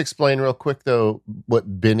we just explain real quick though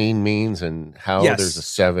what binning means and how there's a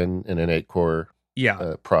 7 and an 8-core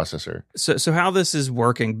processor? So how this is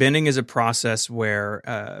working? Binning is a process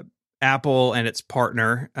where Apple and its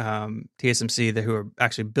partner TSMC, who are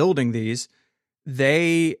actually building these,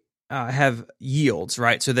 they have yields,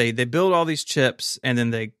 right? So they build all these chips and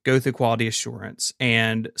then they go through quality assurance,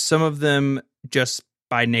 and some of them just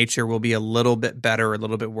by nature will be a little bit better, a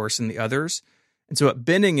little bit worse than the others. And so what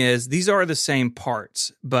binning is, these are the same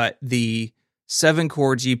parts, but the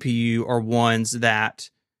 7-core GPU are ones that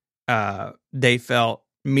they felt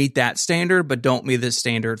meet that standard, but don't meet the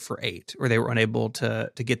standard for 8, or they were unable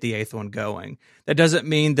to get the 8th one going. That doesn't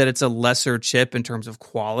mean that it's a lesser chip in terms of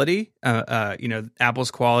quality.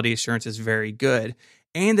 Apple's quality assurance is very good,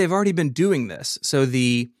 and they've already been doing this. So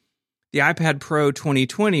the iPad Pro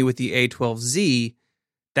 2020 with the A12Z,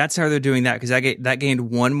 that's how they're doing that, because that gained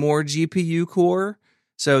 1 more GPU core.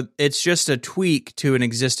 So it's just a tweak to an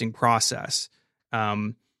existing process.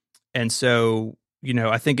 And so,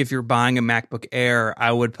 I think if you're buying a MacBook Air,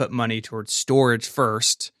 I would put money towards storage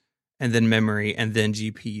first, and then memory, and then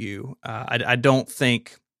GPU. I don't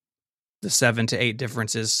think the 7 to 8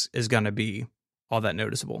 difference is going to be all that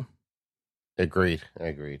noticeable. Agreed.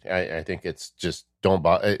 I think it's just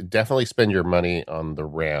definitely spend your money on the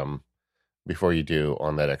RAM before you do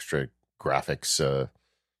on that extra graphics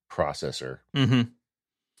processor. Mm-hmm.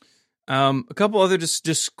 A couple other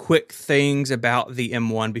just quick things about the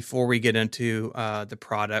M1 before we get into the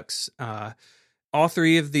products. All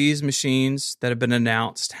 3 of these machines that have been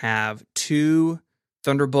announced have 2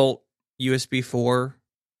 Thunderbolt USB 4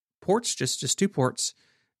 ports, just 2 ports.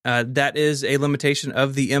 That is a limitation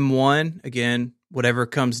of the M1. Again, whatever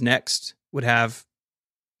comes next would have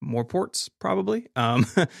more ports, probably. And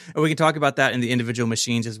we can talk about that in the individual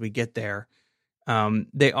machines as we get there.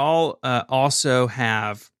 They all also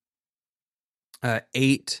have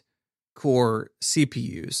 8-core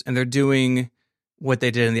CPUs, and they're doing what they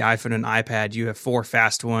did in the iPhone and iPad. You have 4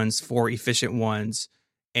 fast ones, 4 efficient ones,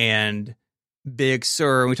 and Big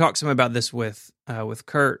Sur. And we talked some about this with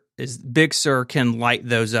Kurt. Is Big Sur can light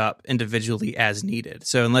those up individually as needed.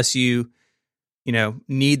 So unless you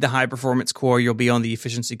need the high performance core, you'll be on the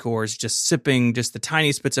efficiency cores, just sipping just the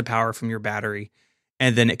tiniest bits of power from your battery,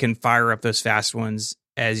 and then it can fire up those fast ones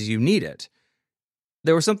as you need it.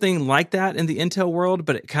 There was something like that in the Intel world,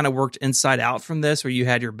 but it kind of worked inside out from this, where you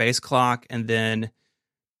had your base clock and then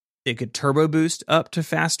it could turbo boost up to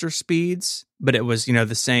faster speeds, but it was,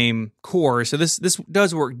 the same core. So this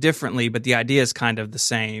does work differently, but the idea is kind of the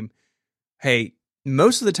same. Hey,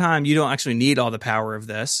 most of the time you don't actually need all the power of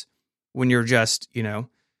this when you're just,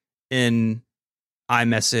 in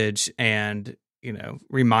iMessage and,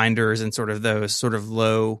 reminders and sort of those sort of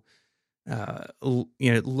low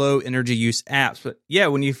energy use apps. But yeah,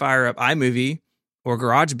 when you fire up iMovie or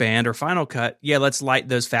GarageBand or Final Cut, let's light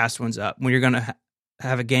those fast ones up. When you're going to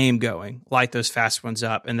have a game going, light those fast ones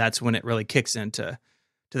up, and that's when it really kicks into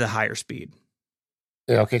the higher speed.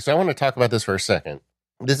 Yeah, okay, so I want to talk about this for a second.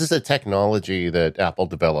 This is a technology that Apple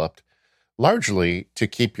developed largely to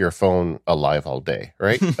keep your phone alive all day,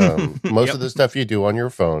 right? Most Yep. of the stuff you do on your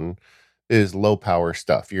phone is low power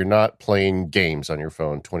stuff. You're not playing games on your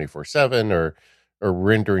phone 24/7 or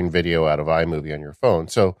rendering video out of iMovie on your phone.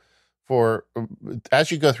 So for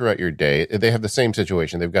as you go throughout your day, they have the same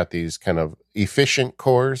situation. They've got these kind of efficient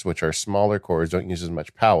cores, which are smaller cores, don't use as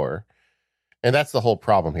much power. And that's the whole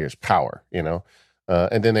problem here is power, you know.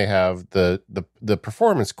 And then they have the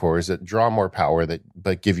performance cores that draw more power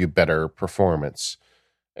but give you better performance.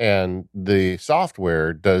 And the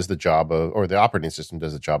software does the job of, or the operating system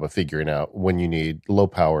does the job of figuring out when you need low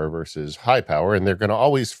power versus high power. And they're going to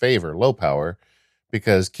always favor low power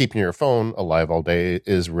because keeping your phone alive all day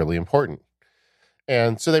is really important.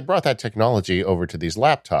 And so they brought that technology over to these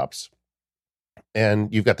laptops.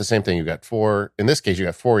 And you've got the same thing. You've got in this case, you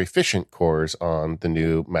got 4 efficient cores on the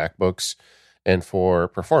new MacBooks and 4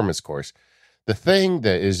 performance cores. The thing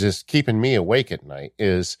that is just keeping me awake at night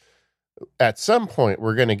is at some point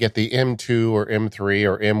we're going to get the M2 or M3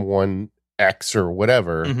 or M1X or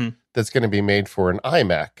whatever that's going to be made for an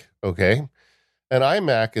iMac, okay? An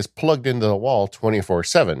iMac is plugged into the wall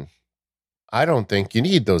 24/7. I don't think you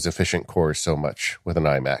need those efficient cores so much with an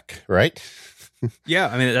iMac, right? Yeah,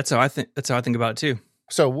 I mean that's how I think about it too.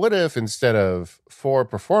 So what if instead of 4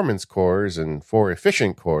 performance cores and 4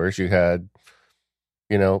 efficient cores, you had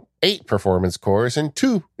 8 performance cores and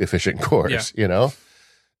 2 efficient cores,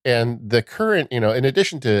 And the current, in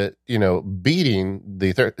addition to, beating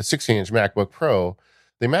the 16-inch MacBook Pro,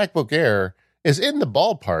 the MacBook Air is in the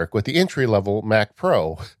ballpark with the entry-level Mac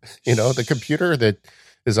Pro. The computer that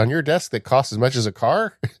is on your desk that costs as much as a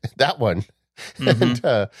car, that one.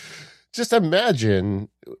 And just imagine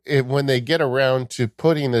when they get around to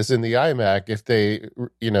putting this in the iMac, if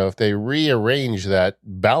they rearrange that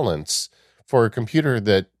balance for a computer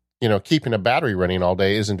that, keeping a battery running all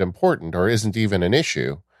day isn't important or isn't even an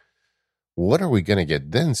issue. What are we going to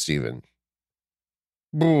get then, Stephen?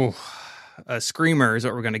 Ooh, a screamer is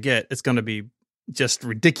what we're going to get. It's going to be just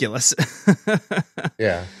ridiculous.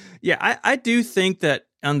 Yeah. Yeah, I do think that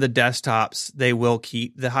on the desktops, they will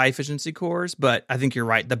keep the high efficiency cores, but I think you're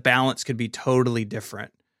right. The balance could be totally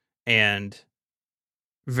different and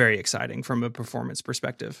very exciting from a performance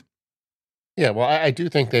perspective. Yeah, well, I do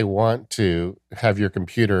think they want to have your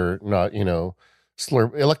computer not,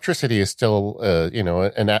 slurp. Electricity is still,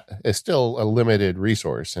 is still a limited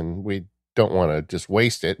resource, and we don't want to just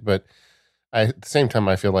waste it. But at the same time,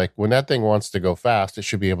 I feel like when that thing wants to go fast, it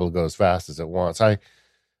should be able to go as fast as it wants.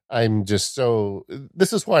 I'm just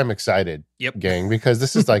this is why I'm excited, gang, because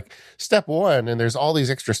this is like step 1, and there's all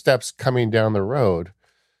these extra steps coming down the road.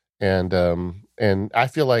 And I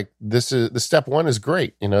feel like the step 1 is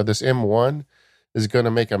great. This M1 is going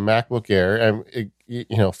to make a MacBook Air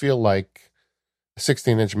and feel like a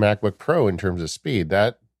 16-inch MacBook Pro in terms of speed.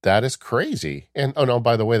 That is crazy. And oh no,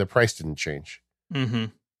 by the way, the price didn't change.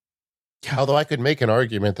 Although I could make an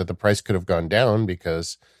argument that the price could have gone down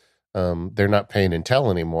because they're not paying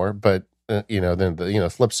Intel anymore. But then the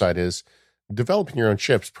flip side is developing your own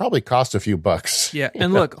chips probably cost a few bucks. Yeah,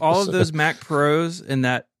 and look, all of those Mac Pros in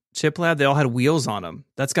that chip lab, they all had wheels on them.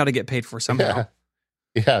 That's got to get paid for somehow.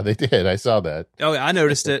 Yeah, they did. I saw that. Oh, I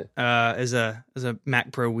noticed it as a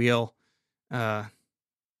Mac Pro wheel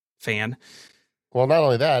fan. Well, not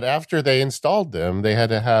only that, after they installed them, they had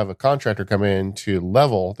to have a contractor come in to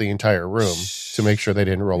level the entire room to make sure they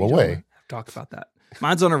didn't roll away. Talk about that.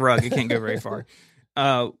 Mine's on a rug. It can't go very far.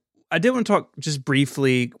 I did want to talk just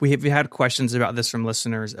briefly. We had questions about this from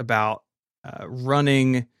listeners about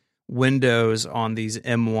running Windows on these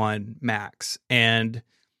M1 Macs. And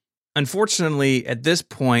unfortunately, at this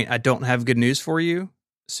point, I don't have good news for you.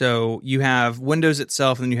 So you have Windows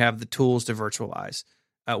itself, and then you have the tools to virtualize.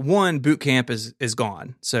 One, Boot Camp is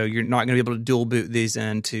gone. So you're not going to be able to dual boot these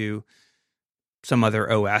into some other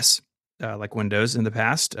OS like Windows in the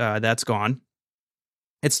past. That's gone.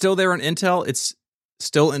 It's still there on Intel. It's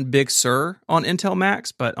still in Big Sur on Intel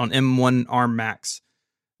Macs, but on M1 ARM Macs,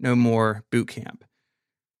 no more Boot Camp.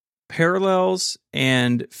 Parallels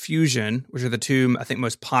and Fusion, which are the two, I think,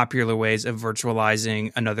 most popular ways of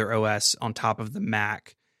virtualizing another OS on top of the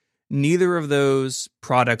Mac. Neither of those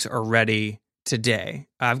products are ready today.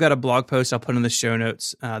 I've got a blog post I'll put in the show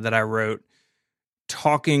notes that I wrote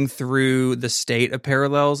talking through the state of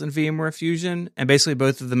Parallels and VMware Fusion. And basically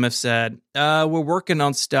both of them have said, we're working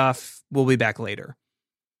on stuff. We'll be back later.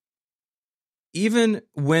 Even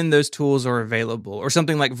when those tools are available, or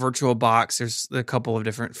something like VirtualBox, there's a couple of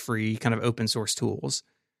different free kind of open source tools.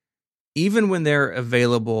 even when they're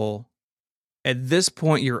available, at this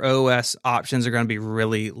point, your OS options are going to be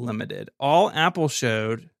really limited. All Apple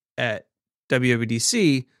showed at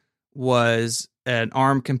WWDC was an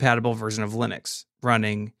ARM-compatible version of Linux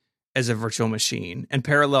running as a virtual machine. And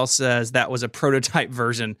Parallel says that was a prototype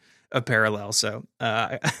version of Parallel. So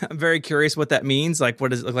I'm very curious what that means. Like,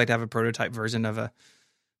 what does it look like to have a prototype version of a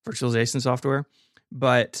virtualization software?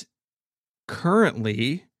 But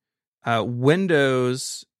currently,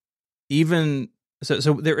 Windows, even...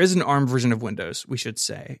 So there is an ARM version of Windows, we should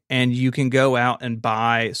say. And you can go out and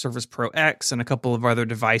buy Surface Pro X and a couple of other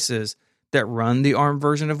devices that run the ARM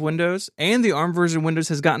version of Windows. And the ARM version of Windows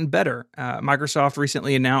has gotten better. Microsoft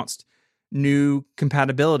recently announced new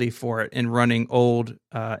compatibility for it in running old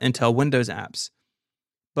Intel Windows apps.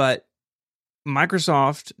 But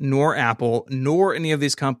Microsoft, nor Apple, nor any of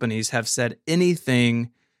these companies have said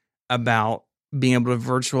anything about being able to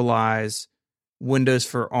virtualize Windows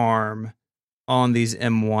for ARM on these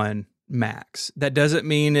M1 Macs. That doesn't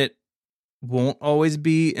mean it won't always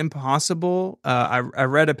be impossible. I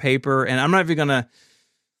read a paper, and I'm not even gonna.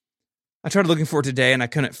 I tried looking for it today, and I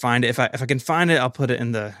couldn't find it. If I can find it, I'll put it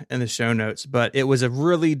in the show notes. But it was a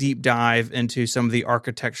really deep dive into some of the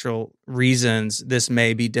architectural reasons this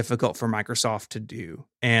may be difficult for Microsoft to do.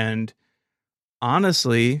 And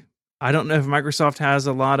honestly, I don't know if Microsoft has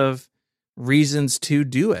a lot of reasons to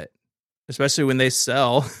do it, especially when they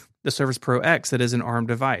sell the Surface Pro X that is an ARM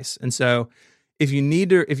device. And so if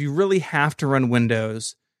you really have to run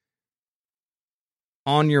Windows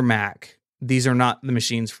on your Mac, these are not the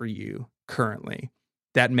machines for you currently.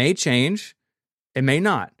 That may change. It may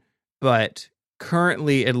not. But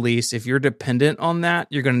currently, at least, if you're dependent on that,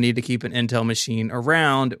 you're going to need to keep an Intel machine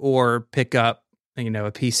around or pick up, a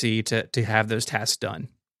PC to have those tasks done.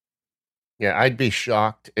 Yeah, I'd be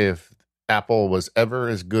shocked if Apple was ever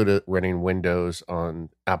as good at running Windows on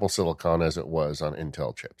Apple Silicon as it was on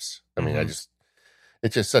Intel chips. I mean, it's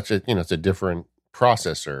just such a, it's a different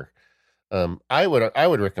processor. I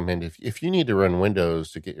would recommend if you need to run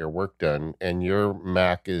Windows to get your work done and your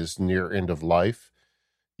Mac is near end of life,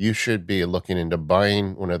 you should be looking into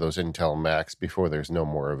buying one of those Intel Macs before there's no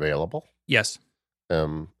more available. Yes.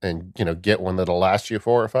 And get one that'll last you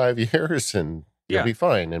 4 or 5 years and you'll be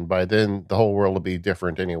fine. And by then the whole world will be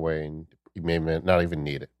different anyway, and you may not even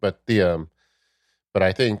need it. But but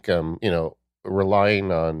I think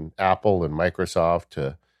relying on Apple and Microsoft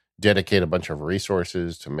to dedicate a bunch of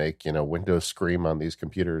resources to make Windows scream on these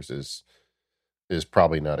computers is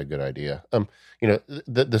probably not a good idea.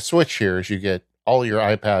 The switch here is you get all your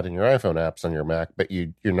iPad and your iPhone apps on your Mac, but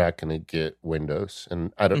you're not going to get Windows,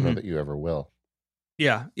 and I don't know that you ever will.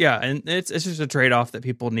 Yeah, and it's just a trade-off that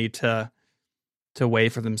people need to weigh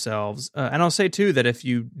for themselves. And I'll say too that if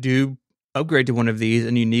you do upgrade to one of these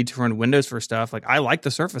and you need to run Windows for stuff, like I like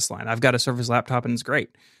the Surface line. I've got a Surface laptop and it's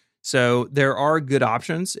great. So there are good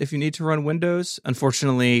options if you need to run Windows.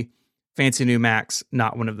 Unfortunately, fancy new Macs,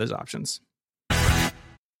 not one of those options.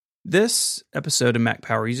 This episode of Mac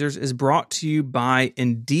Power Users is brought to you by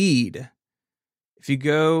Indeed. If you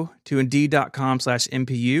go to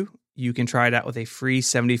Indeed.com/MPU, you can try it out with a free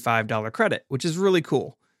 $75 credit, which is really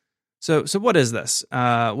cool. So what is this?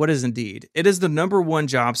 What is Indeed? It is the #1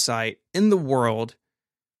 job site in the world,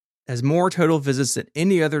 has more total visits than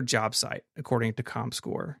any other job site, according to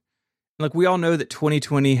ComScore. Look, we all know that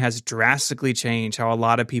 2020 has drastically changed how a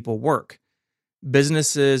lot of people work.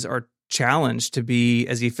 Businesses are challenged to be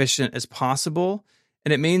as efficient as possible,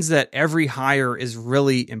 and it means that every hire is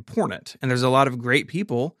really important. And there's a lot of great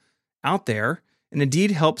people out there, and Indeed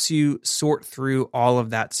helps you sort through all of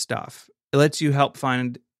that stuff. It lets you help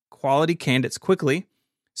find quality candidates quickly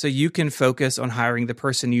so you can focus on hiring the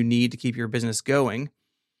person you need to keep your business going.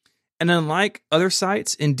 And unlike other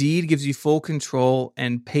sites, Indeed gives you full control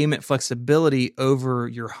and payment flexibility over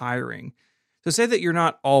your hiring. So say that you're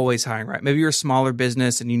not always hiring, right? Maybe you're a smaller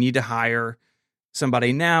business and you need to hire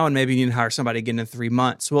somebody now, and maybe you need to hire somebody again in 3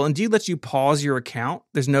 months. Well, Indeed lets you pause your account.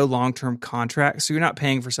 There's no long-term contract, so you're not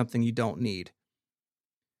paying for something you don't need.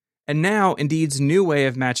 And now, Indeed's new way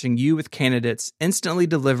of matching you with candidates instantly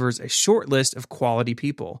delivers a short list of quality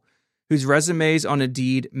people whose resumes on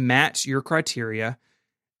Indeed match your criteria,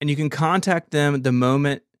 and you can contact them the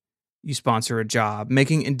moment you sponsor a job,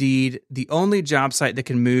 making Indeed the only job site that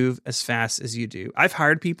can move as fast as you do. I've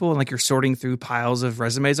hired people, and like you're sorting through piles of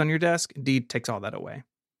resumes on your desk. Indeed takes all that away.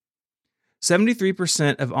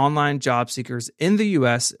 73% of online job seekers in the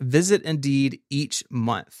U.S. visit Indeed each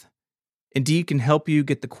month. Indeed can help you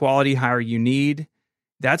get the quality hire you need.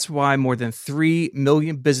 That's why more than 3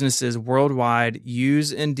 million businesses worldwide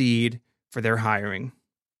use Indeed for their hiring.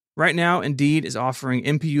 Right now, Indeed is offering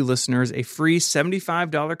MPU listeners a free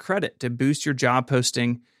 $75 credit to boost your job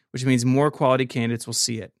posting, which means more quality candidates will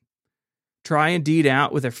see it. Try Indeed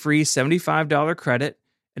out with a free $75 credit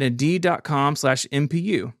at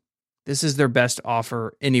Indeed.com/MPU. This is their best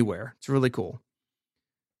offer anywhere. It's really cool.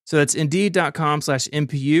 So that's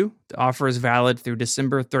Indeed.com/MPU. The offer is valid through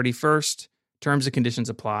December 31st. Terms and conditions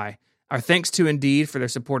apply. Our thanks to Indeed for their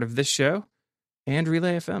support of this show and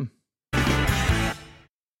Relay FM.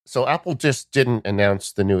 So Apple just didn't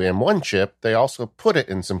announce the new M1 chip. They also put it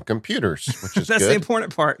in some computers, which is That's good. the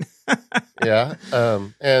important part. Yeah.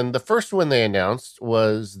 And the first one they announced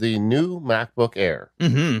was the new MacBook Air.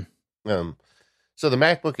 Mm-hmm. So the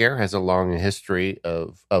MacBook Air has a long history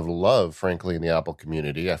of love, frankly, in the Apple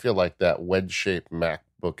community. I feel like that wedge-shaped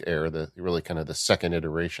MacBook Air, the really kind of the second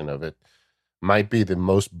iteration of it, might be the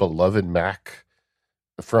most beloved Mac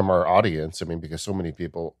from our audience. I mean, because so many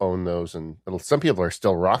people own those, and some people are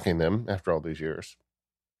still rocking them after all these years.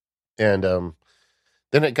 And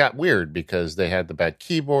then it got weird because they had the bad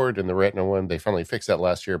keyboard and the Retina one. They finally fixed that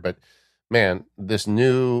last year. But man, this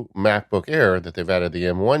new MacBook Air that they've added the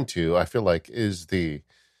M1 to, I feel like is the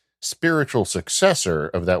spiritual successor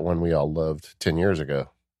of that one we all loved 10 years ago.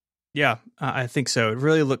 Yeah, I think so. It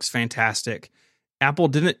really looks fantastic. Apple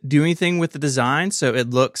didn't do anything with the design, so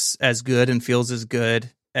it looks as good and feels as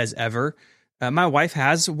good as ever. My wife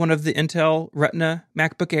has one of the Intel Retina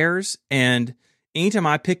MacBook Airs, and anytime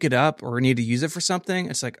I pick it up or need to use it for something,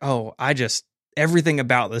 it's like, oh, everything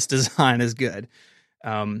about this design is good.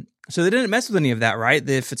 So they didn't mess with any of that, right?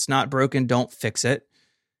 If it's not broken, don't fix it.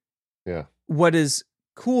 Yeah. What is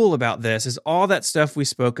cool about this is all that stuff we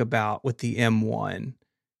spoke about with the M1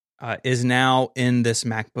 is now in this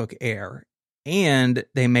MacBook Air. And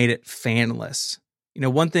they made it fanless.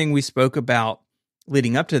 One thing we spoke about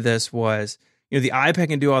leading up to this was, the iPad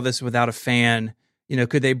can do all this without a fan.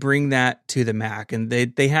 Could they bring that to the Mac? And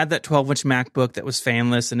they had that 12-inch MacBook that was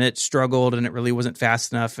fanless, and it struggled, and it really wasn't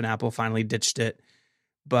fast enough, and Apple finally ditched it.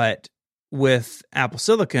 But with Apple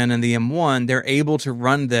Silicon and the M1, they're able to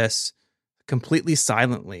run this completely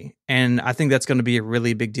silently. And I think that's going to be a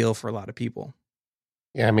really big deal for a lot of people.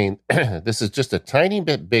 Yeah, I mean, this is just a tiny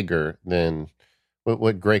bit bigger than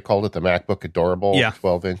what Gray called it, the MacBook Adorable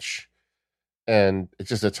 12-inch. And it's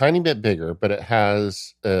just a tiny bit bigger, but it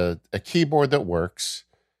has a keyboard that works,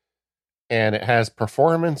 and it has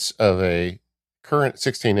performance of a current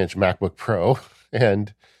 16-inch MacBook Pro,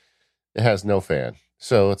 and it has no fan.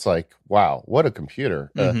 So it's like, wow, what a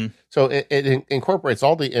computer. Mm-hmm. So it incorporates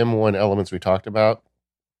all the M1 elements we talked about.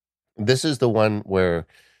 This is the one where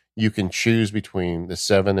you can choose between the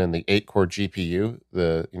 7 and the 8 core GPU.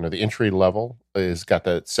 The entry level is got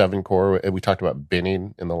that 7 core. We talked about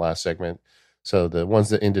binning in the last segment. So the ones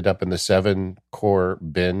that ended up in the 7 core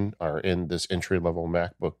bin are in this entry level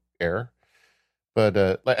MacBook Air. But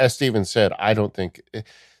as Steven said, I don't think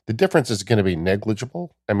the difference is going to be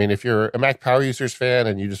negligible. I mean, if you're a Mac Power Users fan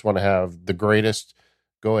and you just want to have the greatest,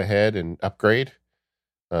 go ahead and upgrade.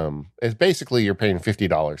 It's basically you're paying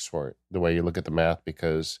 $50 for it, the way you look at the math,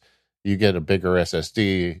 because you get a bigger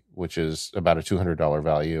SSD, which is about a $200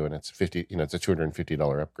 value, and it's it's a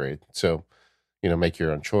 $250 upgrade. So, make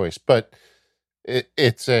your own choice. But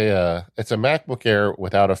it's a MacBook Air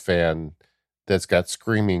without a fan that's got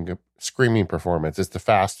screaming performance. It's the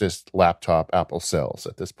fastest laptop Apple sells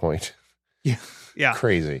at this point. Yeah,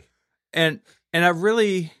 crazy. And I'm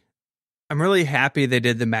really happy they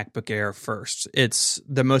did the MacBook Air first. It's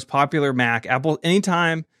the most popular Mac. Apple,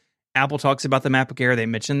 anytime Apple talks about the MacBook Air, they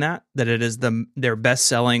mention that it is their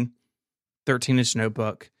best-selling 13-inch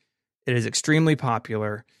notebook. It is extremely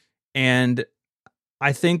popular. And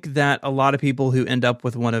I think that a lot of people who end up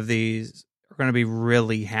with one of these are going to be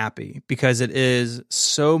really happy because it is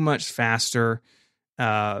so much faster.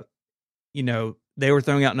 They were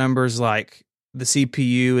throwing out numbers like the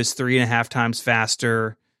CPU is 3.5 times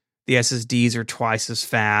faster. The SSDs are twice as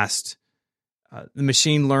fast. The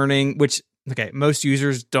machine learning, which, most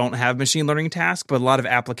users don't have machine learning tasks, but a lot of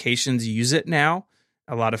applications use it now.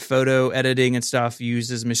 A lot of photo editing and stuff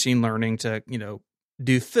uses machine learning to,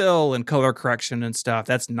 do fill and color correction and stuff.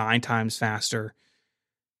 That's 9 times faster.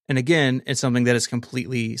 And again, it's something that is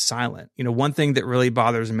completely silent. One thing that really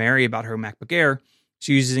bothers Mary about her MacBook Air,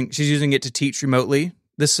 she's using it to teach remotely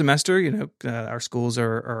this semester. Our schools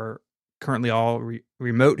are currently all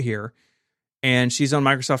remote here, and she's on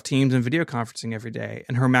Microsoft Teams and video conferencing every day.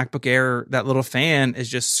 And her MacBook Air, that little fan is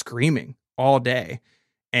just screaming all day,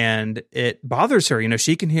 and it bothers her.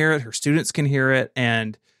 She can hear it, her students can hear it.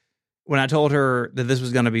 And when I told her that this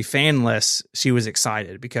was going to be fanless, she was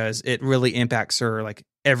excited because it really impacts her like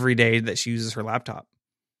every day that she uses her laptop.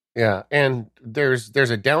 Yeah, and there's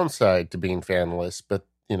a downside to being fanless, but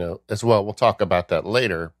as well, we'll talk about that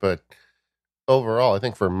later. But overall, I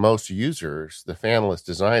think for most users, the fanless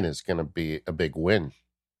design is going to be a big win.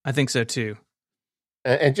 I think so too.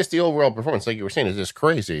 And just the overall performance, like you were saying, is just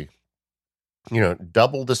crazy.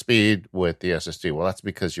 Double the speed with the SSD. Well, that's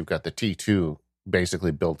because you've got the T2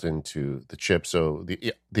 basically built into the chip, so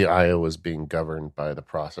the I/O is being governed by the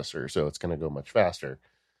processor, so it's going to go much faster.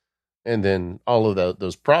 And then all of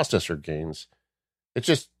those processor gains,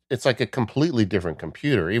 it's like a completely different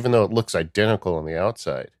computer, even though it looks identical on the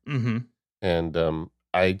outside. Mm-hmm. And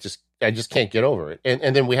I just can't get over it.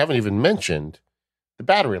 And then we haven't even mentioned the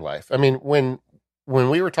battery life. I mean, when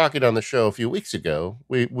we were talking on the show a few weeks ago,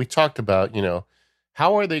 we talked about,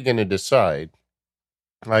 how are they going to decide,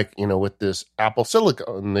 like, with this Apple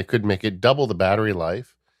Silicon, they could make it double the battery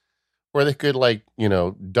life, or they could, like,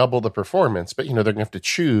 double the performance, but, they're going to have to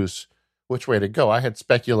choose which way to go. I had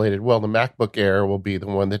speculated, well, the MacBook Air will be the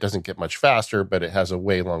one that doesn't get much faster, but it has a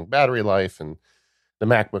way long battery life, and the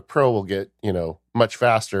MacBook Pro will get, much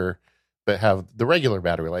faster, but have the regular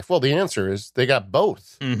battery life. Well, the answer is they got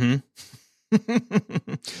both. Mm-hmm.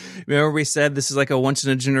 Remember we said this is like a once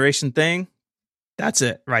in a generation thing? That's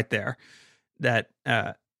it right there. That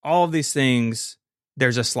all of these things,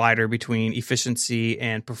 there's a slider between efficiency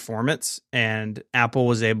and performance, and Apple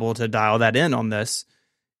was able to dial that in on this.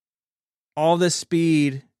 All this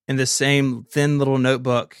speed in the same thin little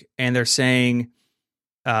notebook, and they're saying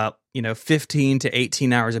 15 to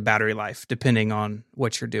 18 hours of battery life, depending on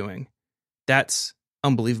what you're doing. That's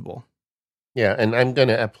unbelievable. Yeah, and I'm going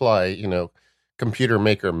to apply, computer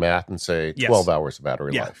maker math and say 12 hours of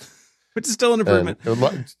battery life. Which is still an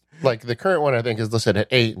improvement. Like the current one, I think, is listed at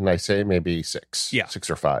 8, and I say maybe 6. Yeah. 6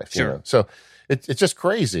 or 5. Sure. So it's just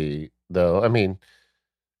crazy, though. I mean,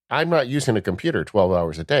 I'm not using a computer 12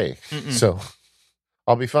 hours a day, so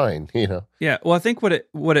I'll be fine, Yeah, well, I think what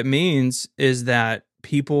it means is that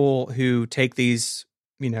people who take these,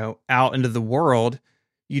 out into the world,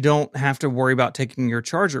 you don't have to worry about taking your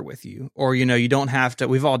charger with you, or, you don't have to,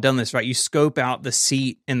 we've all done this, right? You scope out the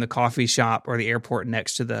seat in the coffee shop or the airport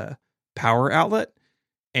next to the power outlet.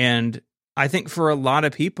 And I think for a lot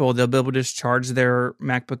of people, they'll be able to just charge their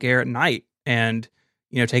MacBook Air at night and,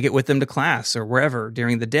 take it with them to class or wherever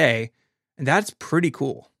during the day. And that's pretty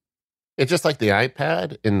cool. It's just like the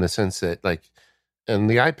iPad in the sense that, like, and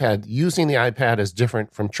the iPad, using the iPad is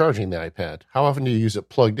different from charging the iPad. How often do you use it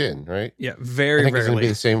plugged in, right? Yeah, very, I think rarely. It's going to be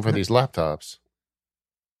the same for these laptops.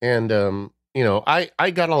 And,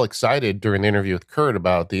 I got all excited during the interview with Kurt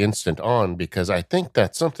about the Instant On, because I think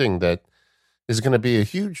that's something that is going to be a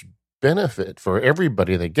huge benefit for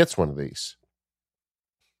everybody that gets one of these.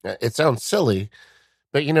 It sounds silly,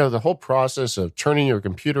 but, the whole process of turning your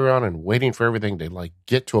computer on and waiting for everything to, like,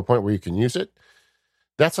 get to a point where you can use it,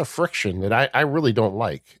 that's a friction that I really don't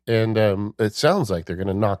like. And it sounds like they're going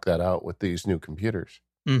to knock that out with these new computers.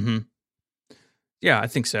 Mm-hmm. Yeah, I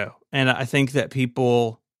think so. And I think that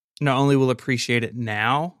people not only will appreciate it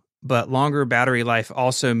now, but longer battery life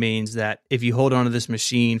also means that if you hold on to this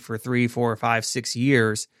machine for 3, 4, 5, 6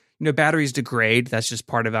 years, batteries degrade. That's just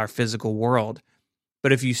part of our physical world.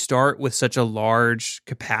 But if you start with such a large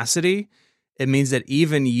capacity, it means that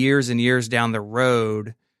even years and years down the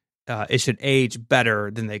road, it should age better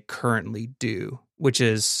than they currently do, which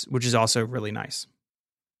is also really nice.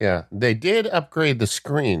 Yeah, they did upgrade the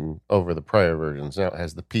screen over the prior versions. Now it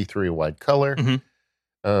has the P3 wide color.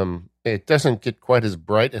 Mm-hmm. It doesn't get quite as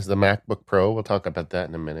bright as the MacBook Pro. We'll talk about that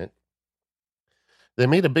in a minute. They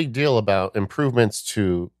made a big deal about improvements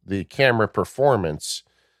to the camera performance,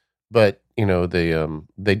 but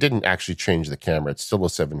they didn't actually change the camera. It's still a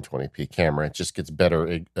 720p camera. It just gets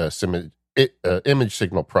better image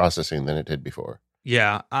signal processing than it did before.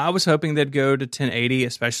 Yeah, I was hoping they'd go to 1080,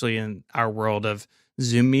 especially in our world of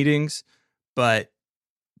Zoom meetings, but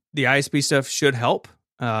the ISP stuff should help.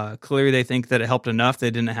 Clearly, they think that it helped enough. They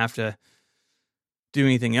didn't have to do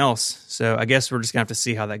anything else. So I guess we're just going to have to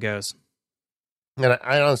see how that goes. And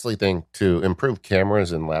I honestly think to improve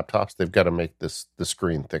cameras and laptops, they've got to make the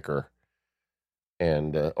screen thicker,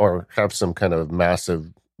 and or have some kind of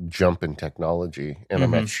massive jump in technology. And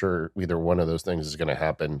I'm not sure either one of those things is going to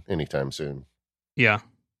happen anytime soon. Yeah.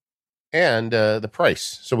 And the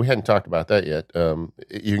price. So we hadn't talked about that yet.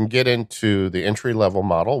 You can get into the entry-level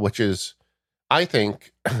model, which is, I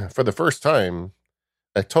think, for the first time,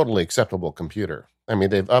 a totally acceptable computer. I mean,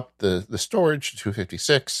 they've upped the storage to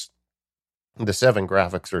 256. The 7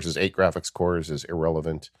 graphics versus 8 graphics cores is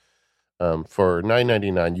irrelevant. For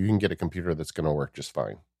 $999, you can get a computer that's going to work just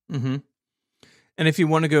fine. Mm-hmm. And if you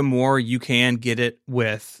want to go more, you can get it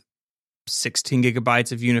with 16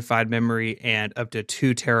 gigabytes of unified memory and up to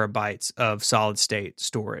 2 terabytes of solid state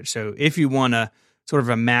storage. So if you want a sort of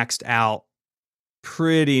a maxed out,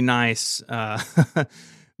 pretty nice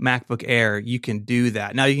MacBook Air, you can do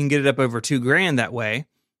that. Now you can get it up over $2,000 that way,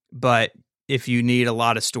 but if you need a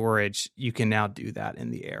lot of storage, you can now do that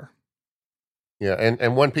in the Air. Yeah,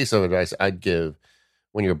 and one piece of advice I'd give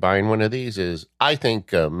when you're buying one of these is I think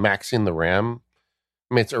maxing the RAM.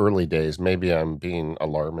 I mean, it's early days. Maybe I'm being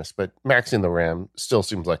alarmist, but maxing the RAM still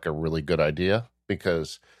seems like a really good idea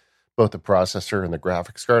because both the processor and the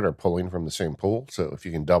graphics card are pulling from the same pool. So if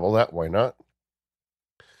you can double that, why not?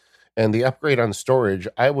 And the upgrade on storage,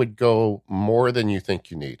 I would go more than you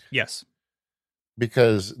think you need. Yes.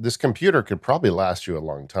 Because this computer could probably last you a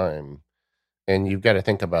long time. And you've got to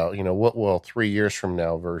think about, what will 3 years from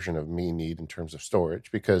now version of me need in terms of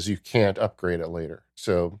storage because you can't upgrade it later.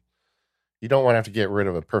 So you don't want to have to get rid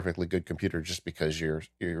of a perfectly good computer just because you're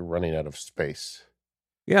running out of space.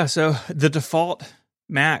 Yeah, so the default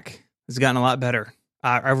Mac has gotten a lot better.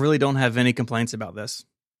 I really don't have any complaints about this.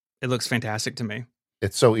 It looks fantastic to me.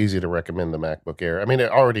 It's so easy to recommend the MacBook Air. I mean, it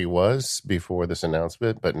already was before this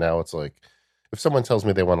announcement, but now it's like, if someone tells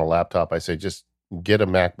me they want a laptop, I say just get a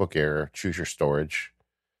MacBook Air, choose your storage,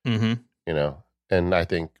 and I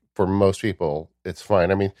think for most people, it's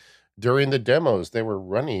fine. I mean, during the demos, they were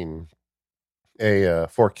running a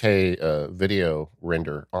 4K video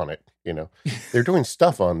render on it. They're doing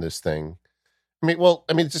stuff on this thing.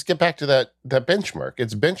 Just get back to that benchmark.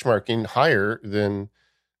 It's benchmarking higher than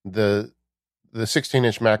the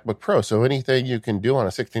 16-inch MacBook Pro. So anything you can do on a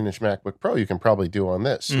 16-inch MacBook Pro, you can probably do on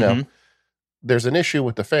this. Mm-hmm. Now, there's an issue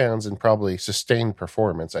with the fans and probably sustained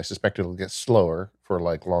performance. I suspect it'll get slower for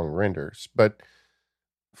like long renders, but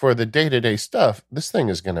for the day-to-day stuff, this thing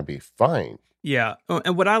is going to be fine. Yeah.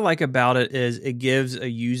 And what I like about it is it gives a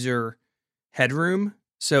user headroom.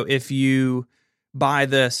 So if you buy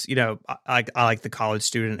this, I like the college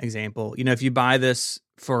student example. If you buy this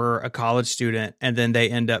for a college student and then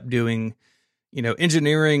they end up doing,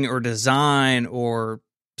 engineering or design or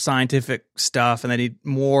scientific stuff and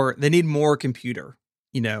they need more computer,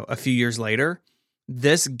 a few years later,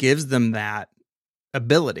 this gives them that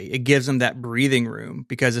ability. It gives them that breathing room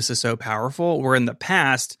because this is so powerful. Where in the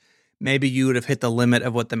past, maybe you would have hit the limit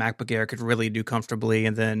of what the MacBook Air could really do comfortably.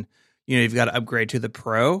 And then, you've got to upgrade to the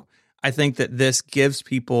Pro. I think that this gives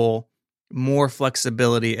people more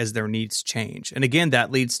flexibility as their needs change. And again, that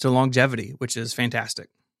leads to longevity, which is fantastic.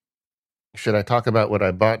 Should I talk about what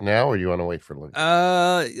I bought now or you want to wait for later?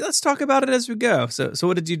 Let's talk about it as we go. So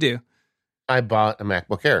what did you do? I bought a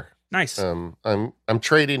MacBook Air. Nice. I'm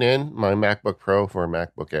trading in my MacBook Pro for a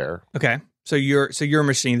MacBook Air. Okay. So your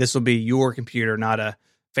machine, this will be your computer, not a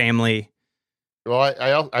family. Well,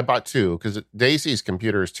 I bought two because Daisy's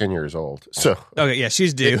computer is 10 years old. So okay, yeah,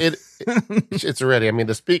 she's due. It's ready. I mean,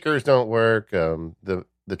 the speakers don't work. The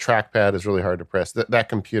trackpad is really hard to press. That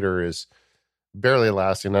computer is barely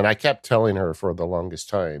lasting. And I kept telling her for the longest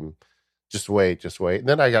time, just wait. And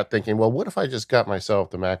then I got thinking, well, what if I just got myself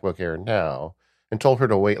the MacBook Air now and told her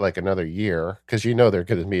to wait like another year? Because they're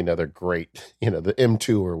going to be another great, the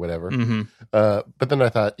M2 or whatever. Mm-hmm. But then I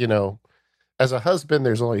thought, as a husband,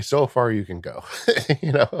 there's only so far you can go,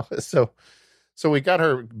 So we got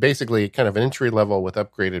her basically kind of an entry level with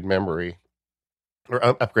upgraded memory or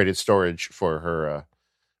upgraded storage for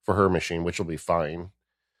her machine, which will be fine.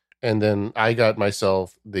 And then I got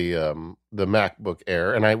myself the MacBook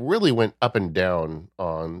Air, and I really went up and down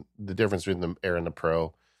on the difference between the Air and the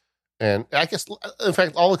Pro. And I guess, in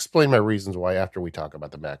fact, I'll explain my reasons why after we talk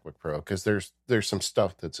about the MacBook Pro, because there's some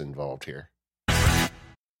stuff that's involved here.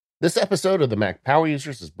 This episode of the Mac Power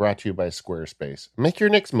Users is brought to you by Squarespace. Make your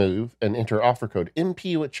next move and enter offer code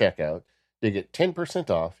MPU at checkout to get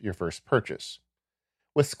 10% off your first purchase.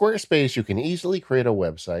 With Squarespace, you can easily create a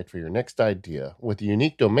website for your next idea with a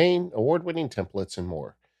unique domain, award-winning templates, and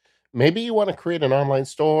more. Maybe you want to create an online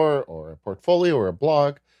store or a portfolio or a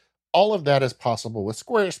blog. All of that is possible with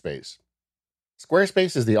Squarespace.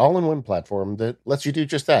 Squarespace is the all-in-one platform that lets you do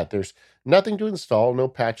just that. There's nothing to install, no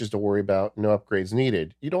patches to worry about, no upgrades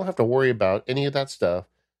needed. You don't have to worry about any of that stuff.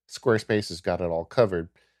 Squarespace has got it all covered.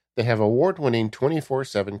 They have award-winning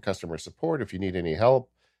 24/7 customer support if you need any help.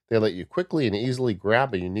 They let you quickly and easily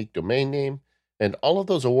grab a unique domain name, and all of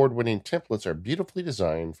those award-winning templates are beautifully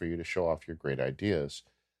designed for you to show off your great ideas.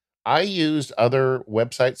 I used other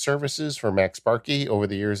website services for MacSparky over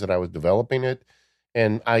the years that I was developing it,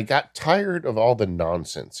 and I got tired of all the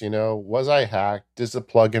nonsense. Was I hacked? Does the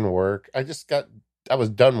plugin work? I was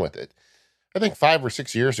done with it. I think 5 or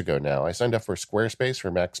 6 years ago now, I signed up for Squarespace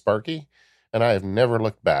for MacSparky, and I have never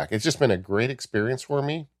looked back. It's just been a great experience for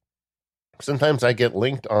me. Sometimes I get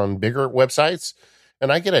linked on bigger websites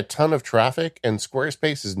and I get a ton of traffic, and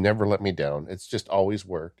Squarespace has never let me down. It's just always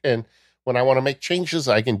worked. And when I want to make changes,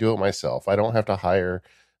 I can do it myself. I don't have to hire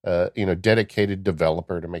dedicated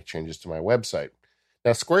developer to make changes to my website.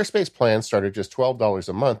 Now, Squarespace plans start at just $12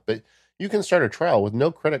 a month, but you can start a trial with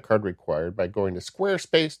no credit card required by going to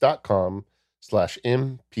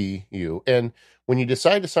squarespace.com/MPU. And when you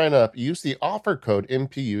decide to sign up, use the offer code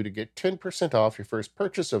MPU to get 10% off your first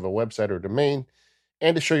purchase of a website or domain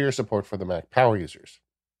and to show your support for the Mac Power users.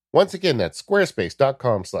 Once again, that's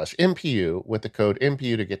squarespace.com/MPU with the code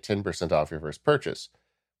MPU to get 10% off your first purchase.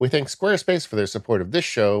 We thank Squarespace for their support of this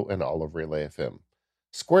show and all of Relay FM.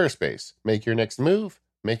 Squarespace, make your next move,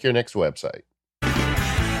 make your next website.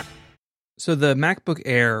 So the MacBook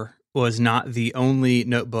Air was not the only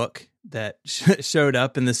notebook that showed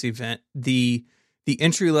up in this event. The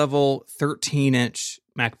entry-level 13-inch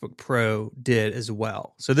MacBook Pro did as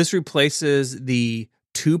well. So this replaces the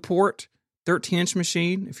 2-port 13-inch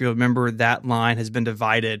machine. If you remember, that line has been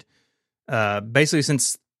divided basically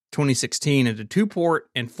since 2016 into 2-port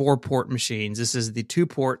and 4-port machines. This is the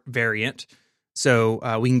 2-port variant.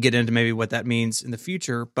 So we can get into maybe what that means in the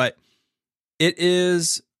future, but it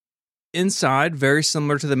is inside very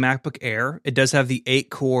similar to the MacBook Air. It does have the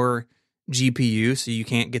 8-core GPU, so you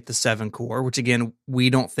can't get the 7-core, which again, we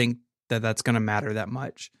don't think that that's going to matter that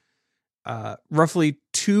much. Roughly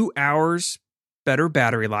 2 hours better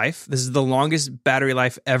battery life. This is the longest battery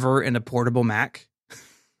life ever in a portable Mac.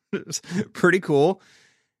 It's pretty cool.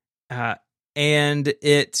 And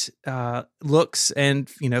it looks and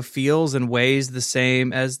feels and weighs the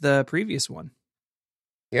same as the previous one.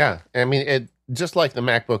 Yeah, I mean, it just like the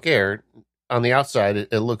MacBook Air, on the outside,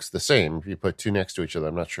 it looks the same. If you put two next to each other,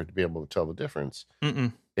 I'm not sure to be able to tell the difference.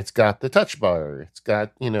 Mm-mm. It's got the touch bar. It's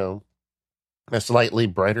got, a slightly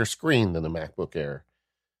brighter screen than the MacBook Air.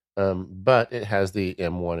 But it has the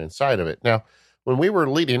M1 inside of it. Now, when we were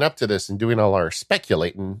leading up to this and doing all our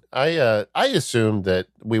speculating, I assumed that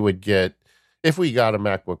we would get, if we got a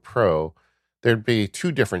MacBook Pro, there'd be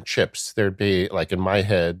two different chips. There'd be, like in my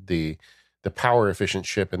head, the power efficient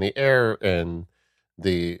chip in the Air and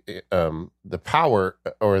the power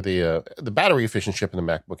or the battery efficient chip in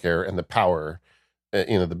the MacBook Air and the power,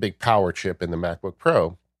 the big power chip in the MacBook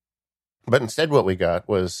Pro. But instead, what we got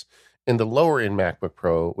was in the lower end MacBook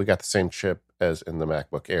Pro, we got the same chip as in the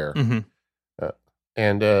MacBook Air. Mm-hmm.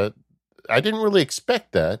 And I didn't really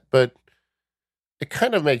expect that, but it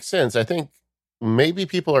kind of makes sense. I think maybe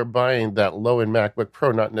people are buying that low-end MacBook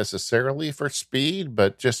Pro not necessarily for speed,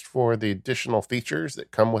 but just for the additional features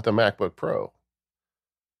that come with a MacBook Pro.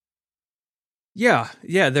 Yeah,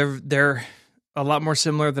 they're a lot more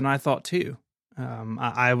similar than I thought too.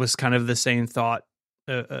 I was kind of the same thought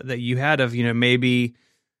that you had of maybe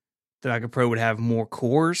the MacBook Pro would have more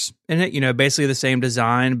cores in it. Basically the same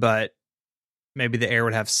design, but maybe the Air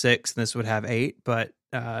would have 6 and this would have 8. But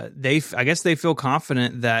I guess they feel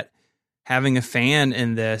confident that having a fan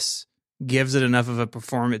in this gives it enough of a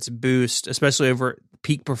performance boost, especially over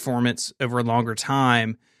peak performance over a longer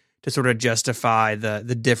time, to sort of justify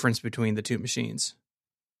the difference between the two machines.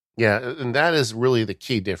 Yeah, and that is really the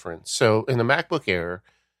key difference. So in the MacBook Air,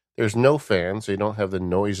 there's no fan, so you don't have the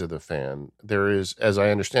noise of the fan. There is, as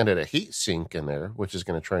I understand it, a heat sink in there, which is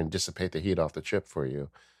going to try and dissipate the heat off the chip for you.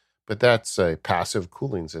 But that's a passive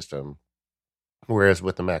cooling system. Whereas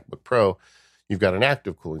with the MacBook Pro, you've got an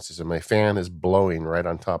active cooling system. A fan is blowing right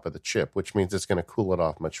on top of the chip, which means it's going to cool it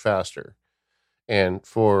off much faster. And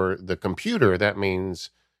for the computer, that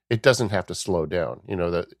means it doesn't have to slow down.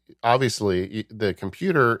 Obviously, the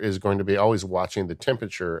computer is going to be always watching the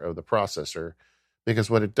temperature of the processor,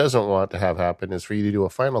 because what it doesn't want to have happen is for you to do a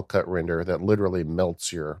Final Cut render that literally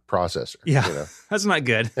melts your processor. Yeah, that's not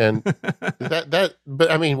good. And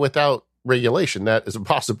but I mean, without regulation, that is a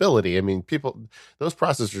possibility. I mean, those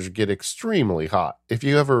processors get extremely hot. If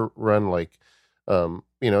you ever run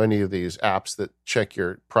any of these apps that check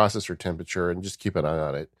your processor temperature and just keep an eye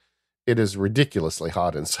on it, it is ridiculously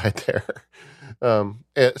hot inside there.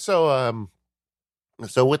 So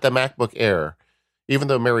with the MacBook Air, even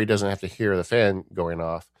though Mary doesn't have to hear the fan going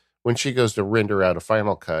off, when she goes to render out a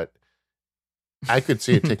Final Cut, I could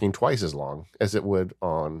see it taking twice as long as it would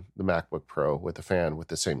on the MacBook Pro with the fan with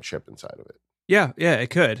the same chip inside of it. Yeah, it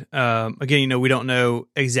could. Again, we don't know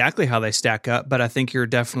exactly how they stack up, but I think you're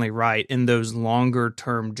definitely right. In those longer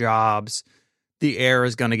term jobs, the Air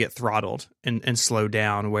is going to get throttled and slow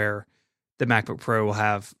down, where the MacBook Pro will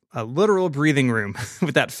have a literal breathing room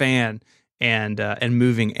with that fan and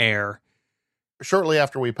moving air. Shortly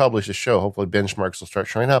after we publish the show, hopefully benchmarks will start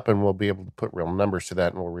showing up and we'll be able to put real numbers to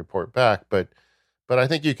that and we'll report back. But I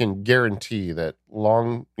think you can guarantee that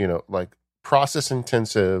process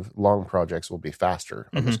intensive, long projects will be faster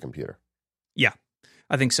on this computer. Yeah,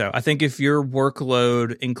 I think so. I think if your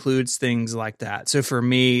workload includes things like that. So for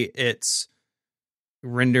me, it's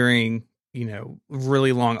rendering,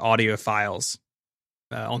 really long audio files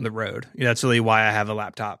on the road. That's really why I have a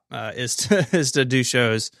laptop, is to do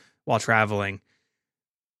shows while traveling.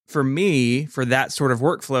 For me, for that sort of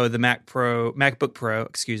workflow, the MacBook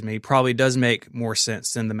Pro, probably does make more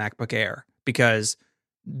sense than the MacBook Air, because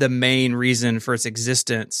the main reason for its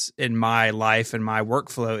existence in my life and my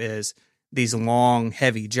workflow is these long,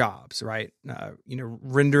 heavy jobs, right?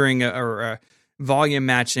 Rendering or volume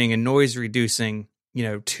matching and noise reducing,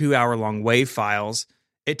 2-hour-long WAV files.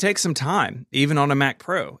 It takes some time, even on a Mac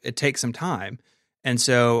Pro. It takes some time. And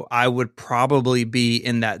so I would probably be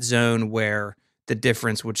in that zone where the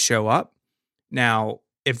difference would show up. Now,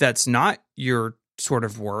 if that's not your sort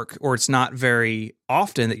of work, or it's not very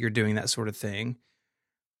often that you're doing that sort of thing,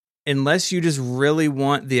 unless you just really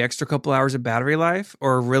want the extra couple hours of battery life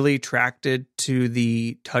or are really attracted to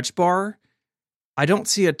the touch bar, I don't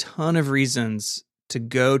see a ton of reasons to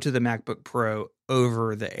go to the MacBook Pro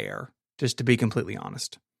over the Air, just to be completely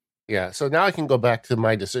honest. Yeah. So now I can go back to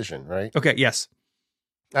my decision, right? Okay. Yes.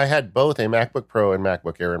 I had both a MacBook Pro and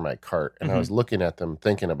MacBook Air in my cart, and I was looking at them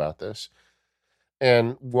thinking about this.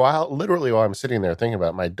 And while I'm sitting there thinking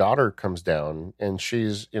about it, my daughter comes down, and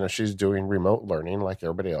she's doing remote learning like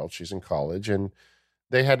everybody else. She's in college, and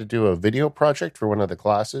they had to do a video project for one of the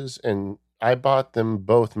classes. And I bought them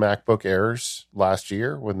both MacBook Airs last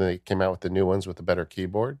year when they came out with the new ones with a better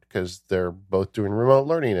keyboard, because they're both doing remote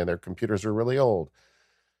learning and their computers are really old.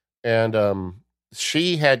 And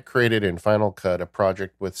she had created in Final Cut a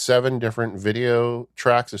project with 7 different video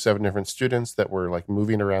tracks of 7 different students that were like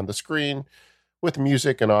moving around the screen with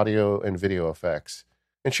music and audio and video effects.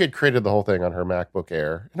 And she had created the whole thing on her MacBook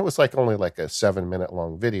Air. And it was only like a 7-minute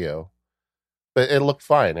long video, but it looked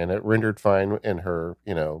fine and it rendered fine in her,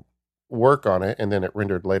 work on it. And then it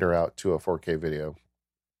rendered later out to a 4K video.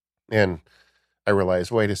 And I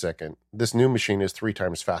realized, wait a second, this new machine is 3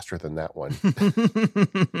 times faster than that one.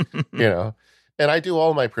 And I do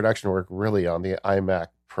all my production work really on the iMac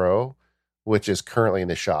Pro, which is currently in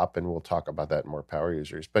the shop, and we'll talk about that in more power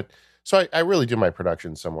users. But so I really do my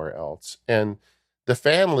production somewhere else. And the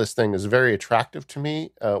fanless thing is very attractive to me.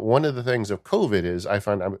 One of the things of COVID is I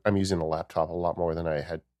find I'm using a laptop a lot more than I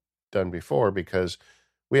had done before, because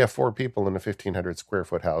we have 4 people in a 1,500 square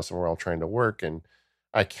foot house, and we're all trying to work. And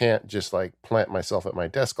I can't just plant myself at my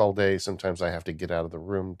desk all day. Sometimes I have to get out of the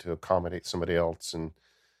room to accommodate somebody else. And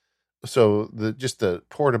so the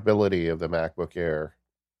portability of the MacBook Air,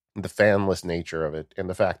 the fanless nature of it, and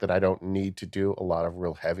the fact that I don't need to do a lot of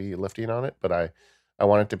real heavy lifting on it, but I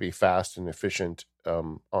want it to be fast and efficient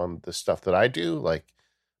on the stuff that I do, like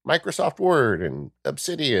Microsoft Word and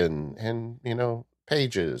Obsidian and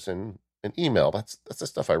Pages and email. That's the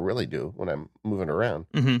stuff I really do when I'm moving around.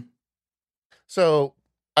 So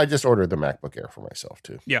I just ordered the MacBook Air for myself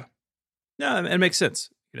too. Yeah, no, it makes sense.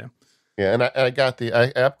 Yeah, and I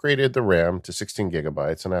upgraded the RAM to 16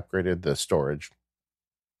 gigabytes and upgraded the storage.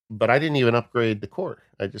 But I didn't even upgrade the core.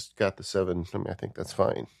 I just got the 7. I mean, I think that's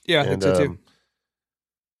fine. Yeah, I think so too.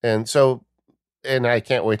 And I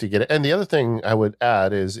can't wait to get it. And the other thing I would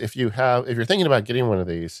add is if you're thinking about getting one of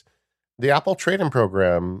these, the Apple trade-in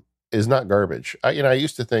program is not garbage. I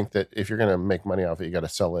used to think that if you're going to make money off it, you got to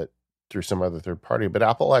sell it through some other third party. But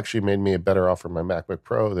Apple actually made me a better offer on my MacBook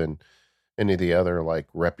Pro than any of the other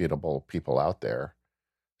reputable people out there.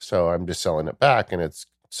 So I'm just selling it back, and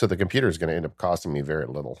so the computer is going to end up costing me very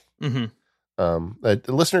little. The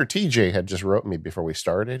listener TJ had just wrote me before we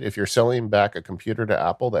started, if you're selling back a computer to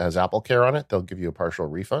Apple that has Apple Care on it, they'll give you a partial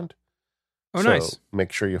refund. Oh, nice.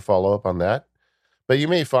 Make sure you follow up on that. But you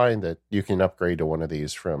may find that you can upgrade to one of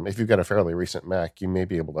these if you've got a fairly recent Mac, you may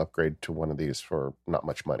be able to upgrade to one of these for not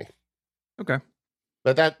much money. Okay.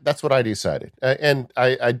 But that's what I decided. And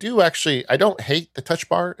I don't hate the touch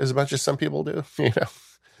bar as much as some people do.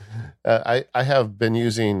 I have been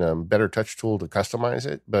using Better Touch Tool to customize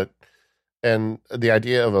it, and the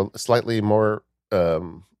idea of a slightly more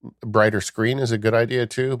brighter screen is a good idea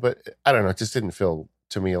too. But I don't know, it just didn't feel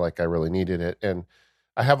to me like I really needed it. And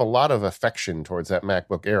I have a lot of affection towards that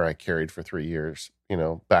MacBook Air I carried for 3 years,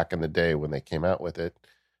 back in the day when they came out with it.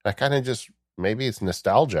 And I kind of maybe it's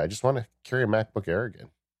nostalgia. I just want to carry a MacBook Air again.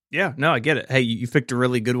 Yeah, no, I get it. Hey, you picked a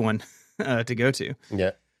really good one to go to.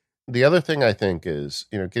 Yeah. The other thing I think is,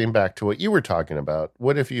 getting back to what you were talking about,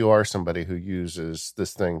 what if you are somebody who uses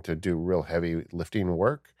this thing to do real heavy lifting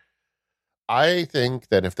work? I think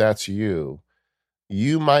that if that's you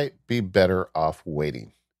might be better off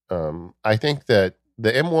waiting. I think that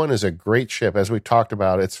the M1 is a great chip. As we talked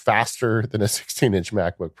about, it's faster than a 16-inch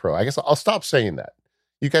MacBook Pro. I guess I'll stop saying that.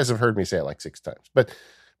 You guys have heard me say it like 6 times, but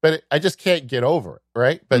I just can't get over it,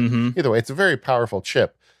 right? But either way, it's a very powerful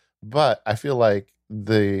chip. But I feel like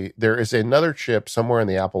there is another chip somewhere in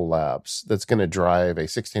the Apple labs that's going to drive a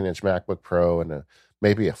 16-inch MacBook Pro and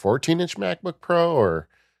maybe a 14-inch MacBook Pro, or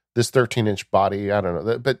this 13-inch body. I don't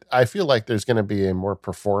know. But I feel like there's going to be a more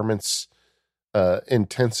performance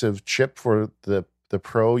intensive chip for the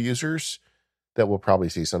Pro users that we'll probably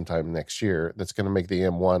see sometime next year. That's going to make the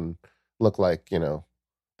M1 look like,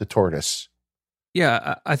 the tortoise.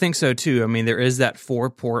 Yeah, I think so too. I mean, there is that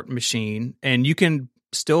 4-port machine, and you can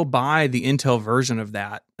still buy the Intel version of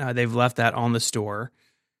that. They've left that on the store.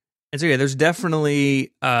 And so, yeah, there's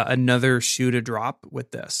definitely another shoe to drop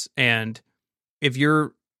with this. And if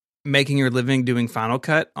you're making your living doing Final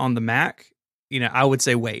Cut on the Mac, I would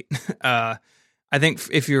say wait. I think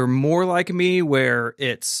if you're more like me, where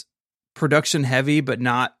it's production heavy, but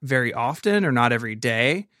not very often or not every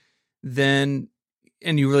day, then,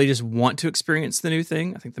 and you really just want to experience the new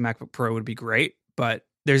thing, I think the MacBook Pro would be great. But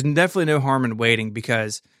there's definitely no harm in waiting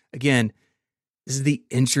because, again, this is the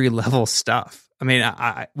entry-level stuff. I mean,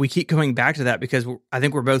 we keep coming back to that because I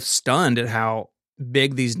think we're both stunned at how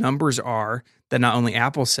big these numbers are that not only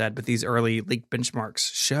Apple said, but these early leaked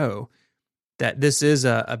benchmarks show that this is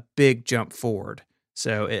a big jump forward.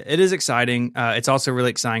 So it is exciting. It's also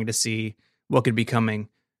really exciting to see what could be coming,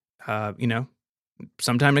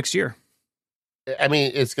 sometime next year. I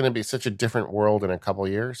mean, it's going to be such a different world in a couple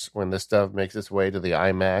years when this stuff makes its way to the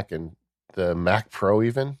iMac and the Mac Pro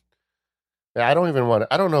even. I don't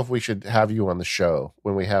know if we should have you on the show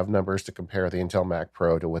when we have numbers to compare the Intel Mac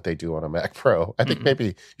Pro to what they do on a Mac Pro. I think maybe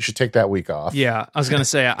you should take that week off. Yeah, I was going to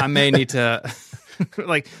say, I may need to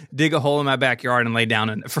dig a hole in my backyard and lay down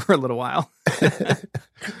in it for a little while.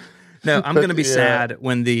 No, I'm going to be sad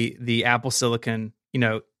when the Apple Silicon,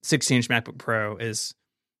 16-inch MacBook Pro is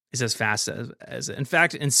as fast as in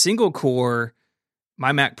fact, in single core,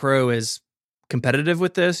 my Mac Pro is competitive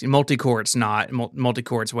with this. Multi-core, it's not.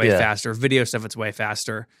 Multi-core, it's way faster. Video stuff, it's way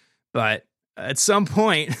faster. But at some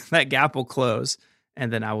point, that gap will close,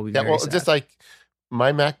 and then I will be very sad. Just like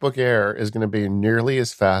my MacBook Air is going to be nearly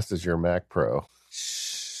as fast as your Mac Pro.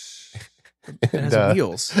 It has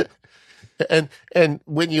wheels. And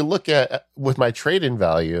when you look at with my trade-in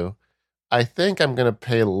value, I think I'm going to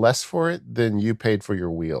pay less for it than you paid for your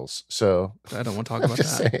wheels. So I don't want to talk about that.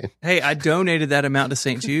 Saying. Hey, I donated that amount to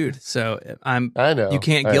St. Jude, so I know you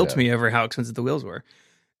can't guilt me over how expensive the wheels were.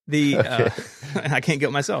 I can't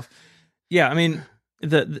guilt myself. Yeah, I mean,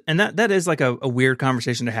 that is like a weird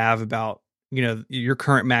conversation to have about your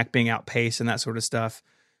current Mac being outpaced and that sort of stuff.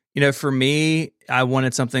 For me, I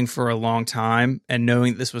wanted something for a long time, and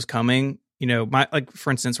knowing this was coming,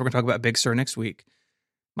 for instance, we're going to talk about Big Sur next week.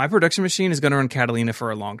 My production machine is going to run Catalina for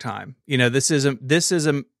a long time. This is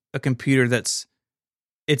a computer that's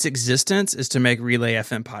its existence is to make Relay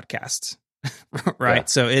FM podcasts, right? Yeah,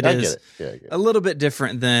 so it is a little bit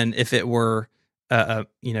different than if it were a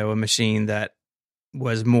machine that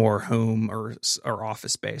was more home or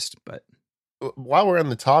office based. But while we're on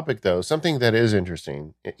the topic, though, something that is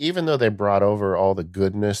interesting, even though they brought over all the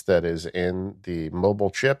goodness that is in the mobile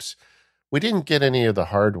chips, we didn't get any of the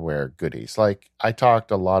hardware goodies. Like I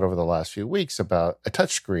talked a lot over the last few weeks about a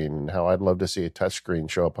touchscreen and how I'd love to see a touchscreen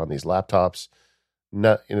show up on these laptops.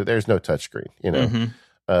 No, there's no touchscreen.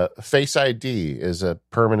 Face ID is a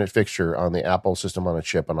permanent fixture on the Apple system on a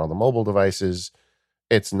chip and on the mobile devices.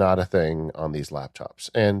 It's not a thing on these laptops.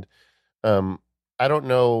 And I don't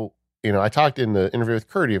know. I talked in the interview with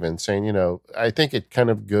Kurt even saying, I think it's kind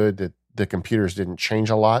of good that the computers didn't change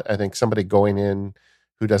a lot. I think somebody going in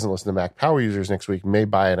who doesn't listen to Mac Power Users next week may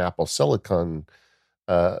buy an Apple Silicon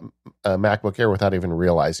a MacBook Air without even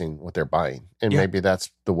realizing what they're buying. And maybe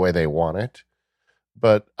that's the way they want it.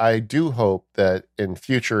 But I do hope that in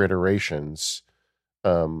future iterations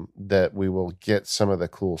that we will get some of the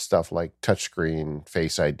cool stuff like touchscreen,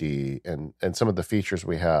 Face ID, and some of the features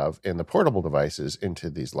we have in the portable devices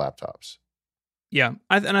into these laptops. Yeah,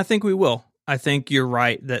 I think we will. I think you're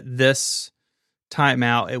right that this time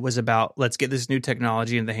out, it was about let's get this new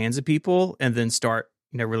technology in the hands of people and then start,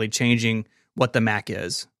 really changing what the Mac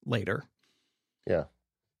is later. Yeah.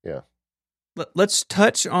 Let's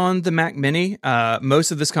touch on the Mac Mini.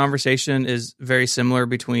 Most of this conversation is very similar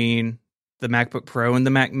between the MacBook Pro and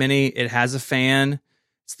the Mac Mini. It has a fan.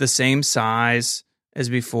 It's the same size as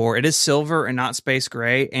before. It is silver and not space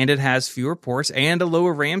gray, and it has fewer ports and a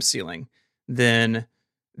lower RAM ceiling than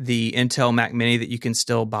the Intel Mac Mini that you can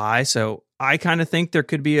still buy. So I kind of think there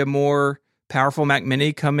could be a more powerful Mac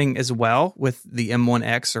Mini coming as well with the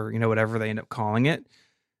M1X or, whatever they end up calling it.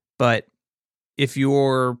 But if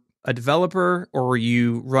you're a developer or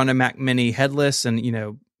you run a Mac Mini headless and,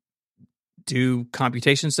 do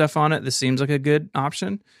computation stuff on it, this seems like a good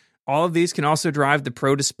option. All of these can also drive the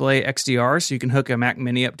Pro Display XDR, so you can hook a Mac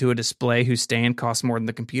Mini up to a display whose stand costs more than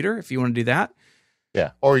the computer if you want to do that.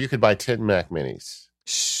 Yeah, or you could buy 10 Mac Minis.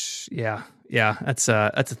 Yeah, that's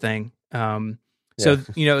a thing. So,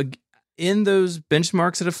 in those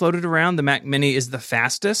benchmarks that have floated around, the Mac Mini is the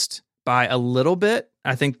fastest by a little bit.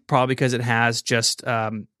 I think probably because it has just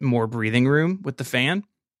more breathing room with the fan.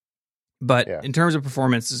 But in terms of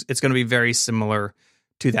performance, it's going to be very similar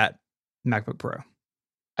to that MacBook Pro.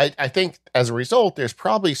 I think as a result, there's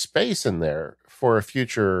probably space in there for a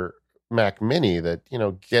future Mac Mini that,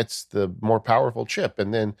 gets the more powerful chip.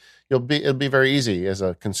 And then it'll be very easy as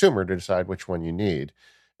a consumer to decide which one you need.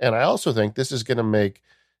 And I also think this is going to make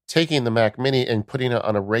taking the Mac Mini and putting it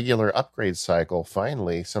on a regular upgrade cycle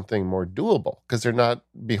finally something more doable, because they're not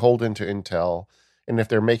beholden to Intel. And if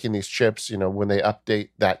they're making these chips, when they update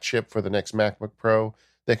that chip for the next MacBook Pro,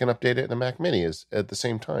 they can update it in the Mac Mini at the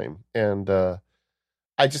same time. And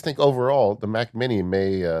I just think overall the Mac Mini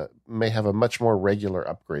may have a much more regular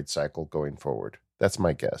upgrade cycle going forward. That's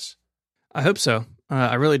my guess. I hope so.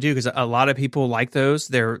 I really do, because a lot of people like those.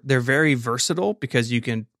 They're very versatile because you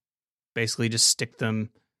can basically just stick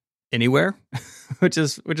them anywhere, which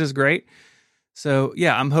is great. So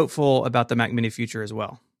yeah, I'm hopeful about the Mac Mini future as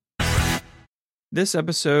well. This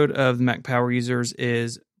episode of the Mac Power Users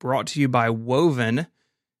is brought to you by Woven,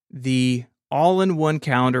 the all-in-one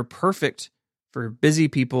calendar perfect for busy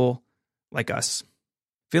people like us.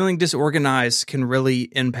 Feeling disorganized can really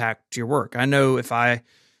impact your work. I know if I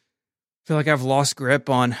feel like I've lost grip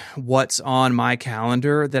on what's on my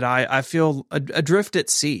calendar, that I feel adrift at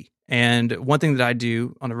sea. And one thing that I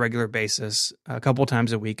do on a regular basis, a couple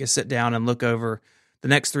times a week, is sit down and look over the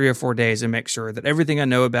next 3 or 4 days and make sure that everything I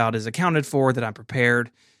know about is accounted for, that I'm prepared.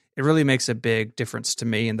 It really makes a big difference to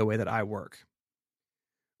me in the way that I work.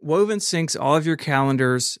 Woven syncs all of your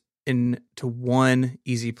calendars into one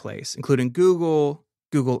easy place, including Google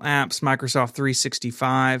Apps, Microsoft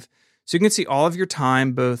 365, so you can see all of your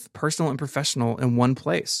time, both personal and professional, in one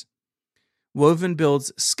place. Woven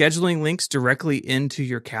builds scheduling links directly into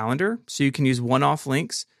your calendar, so you can use one-off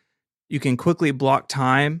links. You can quickly block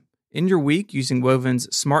time in your week using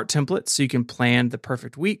Woven's smart templates, so you can plan the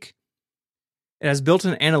perfect week. It has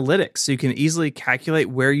built-in analytics, so you can easily calculate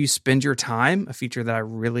where you spend your time, a feature that I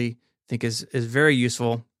really think is very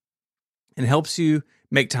useful and helps you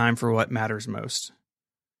make time for what matters most.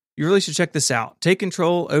 You really should check this out. Take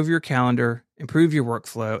control over your calendar, improve your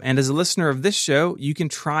workflow, and as a listener of this show, you can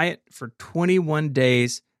try it for 21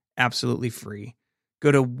 days absolutely free.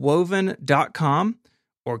 Go to woven.com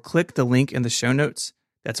or click the link in the show notes.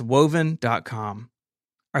 That's woven.com.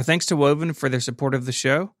 Our thanks to Woven for their support of the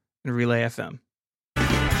show and Relay FM.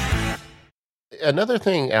 Another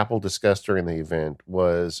thing Apple discussed during the event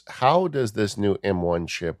was, how does this new M1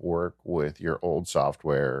 chip work with your old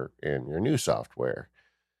software and your new software?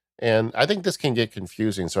 And I think this can get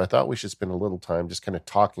confusing, so I thought we should spend a little time just kind of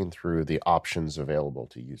talking through the options available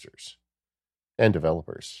to users and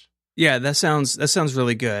developers. Yeah, that sounds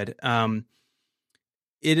really good.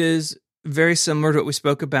 It is very similar to what we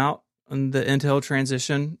spoke about in the Intel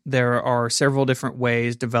transition. There are several different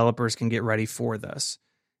ways developers can get ready for this.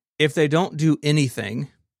 If they don't do anything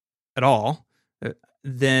at all,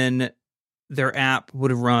 then their app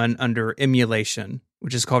would run under emulation,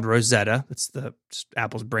 which is called Rosetta. That's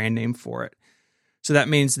Apple's brand name for it. So that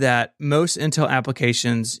means that most Intel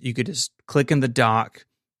applications, you could just click in the dock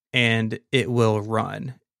and it will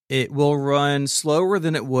run. It will run slower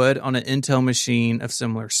than it would on an Intel machine of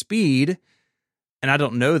similar speed. And I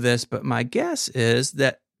don't know this, but my guess is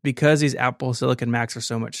that because these Apple Silicon Macs are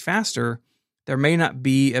so much faster, there may not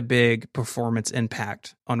be a big performance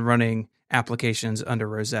impact on running applications under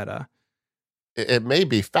Rosetta. It may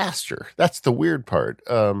be faster. That's the weird part.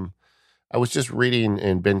 I was just reading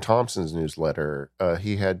in Ben Thompson's newsletter.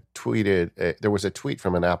 He had tweeted, there was a tweet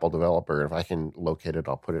from an Apple developer. If I can locate it,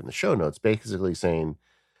 I'll put it in the show notes, basically saying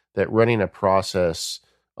that running a process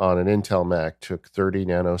on an Intel Mac took 30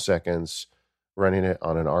 nanoseconds, running it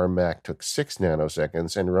on an ARM Mac took 6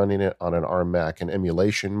 nanoseconds, and running it on an ARM Mac in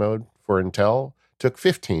emulation mode for Intel took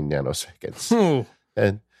 15 nanoseconds.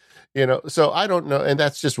 And, so I don't know. And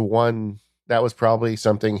that's just one, that was probably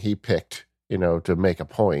something he picked, to make a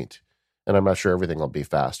point. And I'm not sure everything will be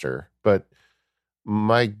faster. But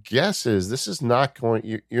my guess is this is not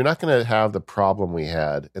going, you're not going to have the problem we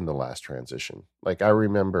had in the last transition. Like, I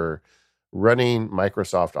remember running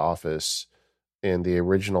Microsoft Office in the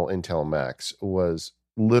original Intel Macs was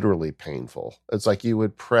literally painful. It's like you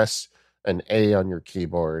would press an A on your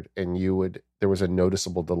keyboard and there was a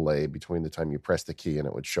noticeable delay between the time you press the key and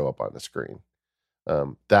it would show up on the screen.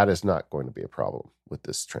 That is not going to be a problem with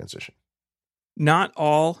this transition. Not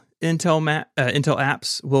all Intel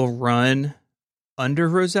apps will run under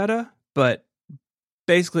Rosetta, but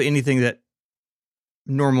basically anything that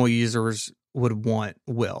normal users would want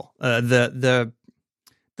will.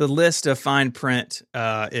 The list of fine print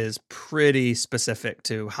is pretty specific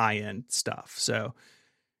to high end stuff. So,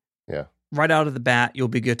 yeah, right out of the bat, you'll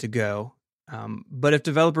be good to go. But if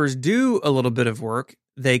developers do a little bit of work,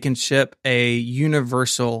 they can ship a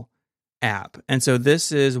universal app. And so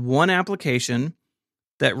this is one application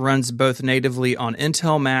that runs both natively on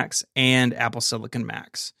Intel Macs and Apple Silicon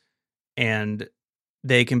Macs. And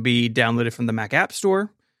they can be downloaded from the Mac App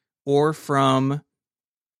Store or from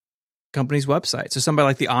company's website. So somebody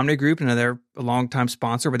like the Omni Group, they're a longtime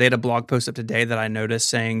sponsor, but they had a blog post up today that I noticed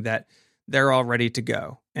saying that they're all ready to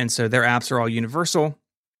go. And so their apps are all universal,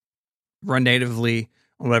 run natively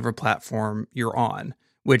on whatever platform you're on,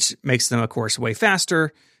 which makes them, of course, way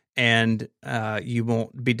faster, and you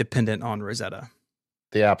won't be dependent on Rosetta.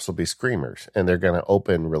 The apps will be screamers, and they're going to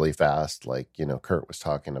open really fast, like Kurt was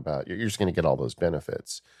talking about. You're just going to get all those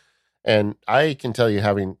benefits. And I can tell you,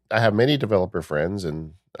 I have many developer friends,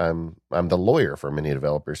 and I'm the lawyer for many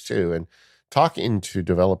developers too. And talking to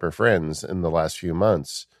developer friends in the last few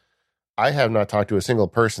months, I have not talked to a single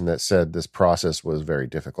person that said this process was very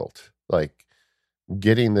difficult. Like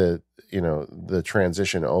getting the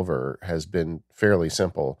transition over has been fairly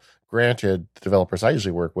simple. Granted, the developers I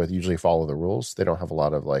usually work with usually follow the rules. They don't have a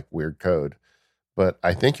lot of like weird code, but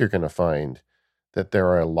I think you're going to find that there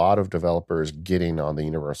are a lot of developers getting on the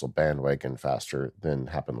universal bandwagon faster than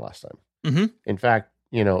happened last time. Mm-hmm. In fact,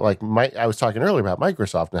 I was talking earlier about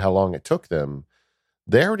Microsoft and how long it took them.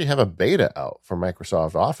 They already have a beta out for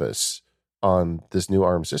Microsoft Office on this new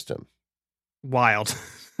ARM system. Wild.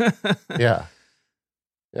 Yeah.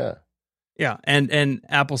 Yeah. And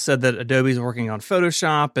Apple said that Adobe's working on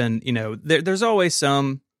Photoshop, and, there's always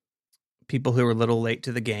some people who are a little late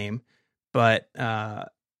to the game, but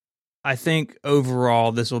I think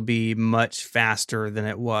overall this will be much faster than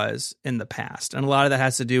it was in the past. And a lot of that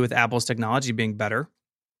has to do with Apple's technology being better.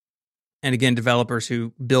 And again, developers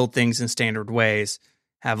who build things in standard ways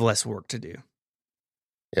have less work to do.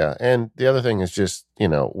 Yeah. And the other thing is just,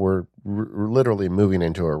 we're literally moving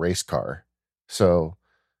into a race car. So,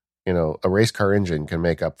 a race car engine can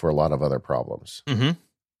make up for a lot of other problems. Mm-hmm.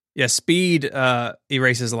 Yeah. Speed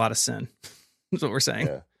erases a lot of sin. That's what we're saying.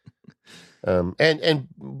 Yeah.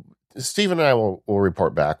 And Steve and I will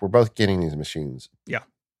report back. We're both getting these machines. Yeah.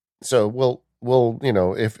 So we'll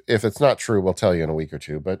if it's not true, we'll tell you in a week or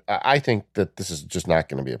two. But I think that this is just not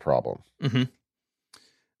going to be a problem. Mm-hmm.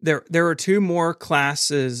 There are two more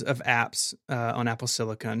classes of apps on Apple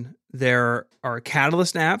Silicon. There are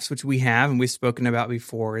Catalyst apps, which we have and we've spoken about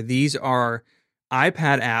before. These are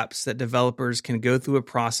iPad apps that developers can go through a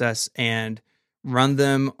process and run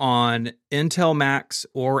them on Intel Macs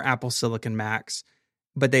or Apple Silicon Macs,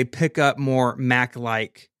 but they pick up more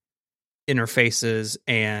Mac-like interfaces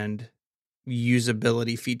and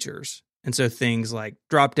usability features. And so things like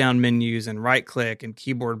drop-down menus and right-click and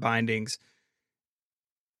keyboard bindings,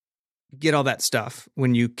 get all that stuff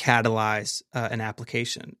when you catalyze an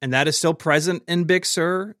application. And that is still present in Big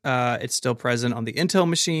Sur. It's still present on the Intel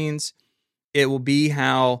machines. It will be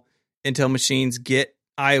how Intel machines get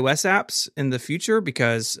iOS apps in the future,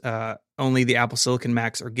 because only the Apple Silicon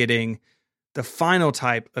Macs are getting the final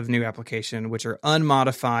type of new application, which are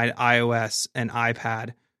unmodified iOS and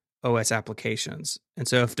iPad OS applications. And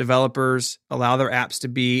so if developers allow their apps to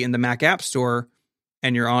be in the Mac App Store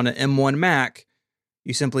and you're on an M1 Mac,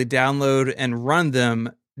 you simply download and run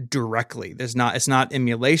them directly. It's not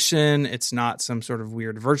emulation. It's not some sort of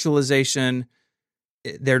weird virtualization.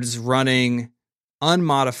 They're just running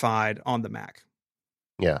unmodified on the Mac.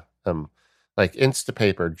 Yeah. Like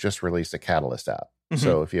Instapaper just released a Catalyst app. Mm-hmm.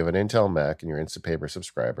 So if you have an Intel Mac and you're Instapaper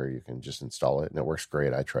subscriber, you can just install it and it works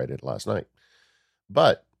great. I tried it last night.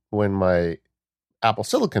 But when my Apple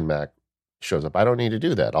Silicon Mac shows up, I don't need to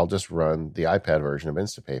do that. I'll just run the iPad version of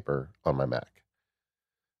Instapaper on my Mac.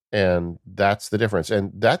 And that's the difference.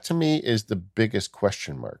 And that to me is the biggest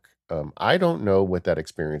question mark. I don't know what that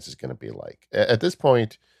experience is going to be like. At this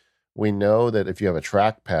point, we know that if you have a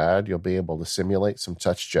trackpad, you'll be able to simulate some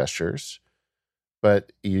touch gestures,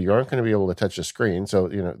 but you aren't going to be able to touch the screen. So,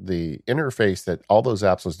 the interface that all those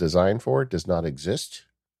apps was designed for does not exist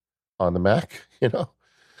on the Mac,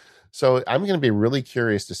 So I'm going to be really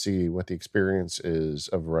curious to see what the experience is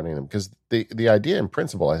of running them, because the idea in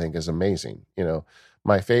principle, I think, is amazing.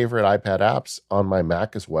 My favorite iPad apps on my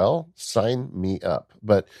Mac as well. Sign me up.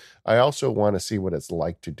 But I also want to see what it's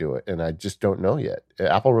like to do it, and I just don't know yet.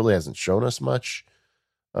 Apple really hasn't shown us much.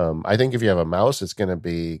 I think if you have a mouse, it's going to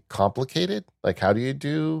be complicated. Like, how do you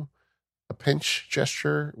do a pinch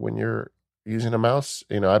gesture when you're using a mouse?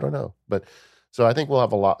 I don't know. But so I think we'll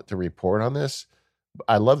have a lot to report on this.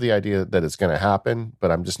 I love the idea that it's going to happen, but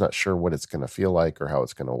I'm just not sure what it's going to feel like or how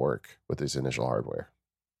it's going to work with this initial hardware.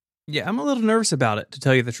 Yeah, I'm a little nervous about it, to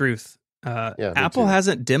tell you the truth. Apple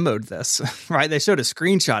hasn't demoed this, right? They showed a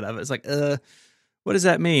screenshot of it. It's like, what does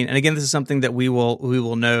that mean? And again, this is something that we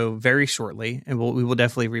will know very shortly, and we will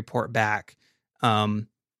definitely report back,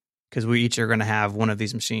 because we each are going to have one of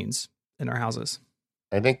these machines in our houses.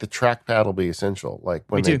 I think the trackpad will be essential. Like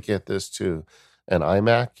when they get this to an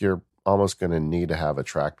iMac, you're almost going to need to have a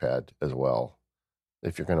trackpad as well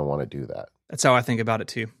if you're going to want to do that. That's how I think about it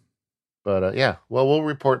too. But we'll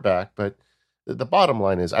report back. But the bottom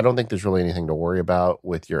line is, I don't think there's really anything to worry about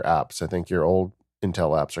with your apps. I think your old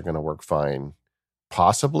Intel apps are going to work fine,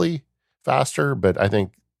 possibly faster, but I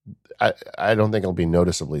don't think it'll be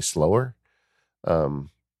noticeably slower. And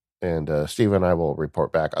Steve and I will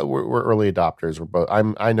report back. We're early adopters. We're both.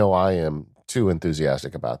 I know I am too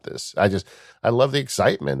enthusiastic about this. I love the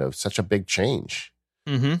excitement of such a big change.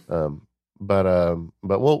 Mm-hmm.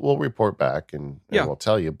 But we'll report back and we'll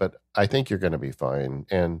tell you. But I think you're going to be fine.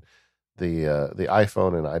 And the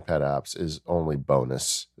iPhone and iPad apps is only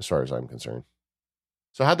bonus as far as I'm concerned.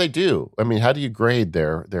 So how'd they do? I mean, how do you grade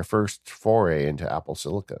their first foray into Apple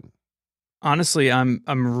Silicon? Honestly, I'm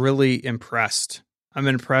really impressed. I'm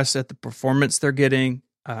impressed at the performance they're getting.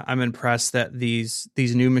 I'm impressed that these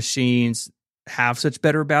new machines have such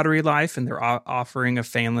better battery life, and they're offering a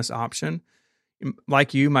fanless option.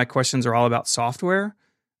 Like you, my questions are all about software,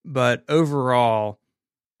 but overall,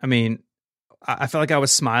 I mean, I felt like I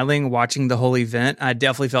was smiling watching the whole event. I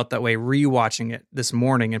definitely felt that way rewatching it this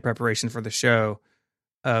morning in preparation for the show.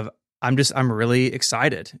 I'm really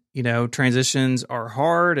excited. Transitions are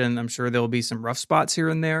hard, and I'm sure there'll be some rough spots here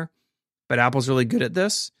and there, but Apple's really good at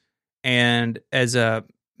this. And as a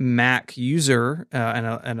Mac user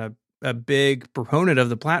and a big proponent of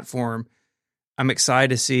the platform, I'm excited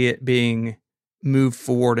to see it being moved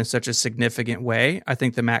forward in such a significant way. I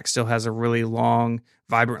think the Mac still has a really long,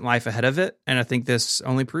 vibrant life ahead of it, and I think this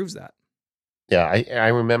only proves that. Yeah, I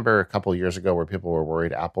remember a couple of years ago where people were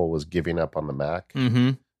worried Apple was giving up on the Mac.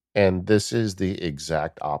 Mm-hmm. And this is the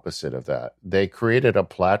exact opposite of that. They created a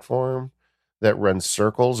platform that runs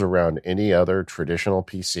circles around any other traditional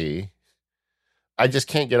PC. I just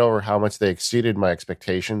can't get over how much they exceeded my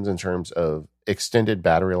expectations in terms of extended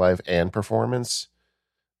battery life and performance.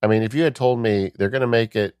 I mean, if you had told me they're going to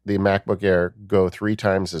make the MacBook Air go 3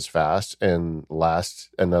 times as fast and last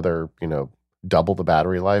another, double the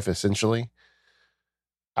battery life, essentially,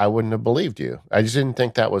 I wouldn't have believed you. I just didn't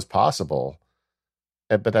think that was possible.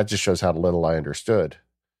 But that just shows how little I understood.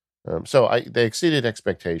 They exceeded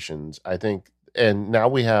expectations, I think. And now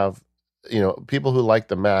we have, people who like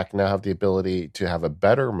the Mac now have the ability to have a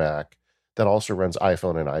better Mac that also runs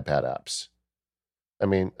iPhone and iPad apps. I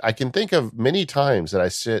mean, I can think of many times that I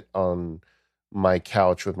sit on my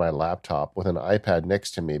couch with my laptop with an iPad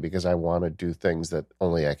next to me because I want to do things that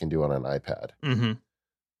only I can do on an iPad. Mm-hmm.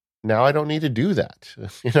 Now I don't need to do that.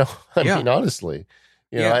 I mean, honestly,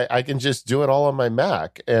 I can just do it all on my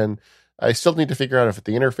Mac, and I still need to figure out if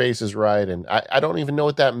the interface is right. And I don't even know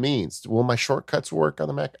what that means. Will my shortcuts work on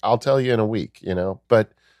the Mac? I'll tell you in a week,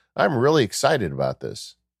 but I'm really excited about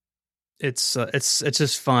this. It's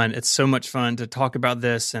just fun. It's so much fun to talk about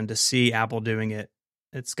this and to see Apple doing it.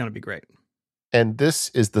 It's going to be great. And this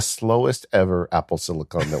is the slowest ever Apple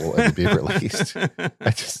Silicon that will ever be released.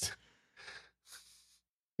 I just,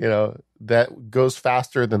 that goes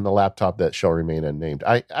faster than the laptop that shall remain unnamed.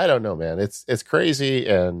 I don't know, man. It's crazy.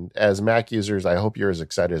 And as Mac users, I hope you're as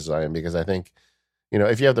excited as I am, because I think,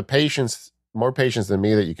 if you have the patience, more patience than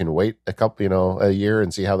me, that you can wait a year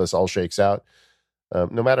and see how this all shakes out.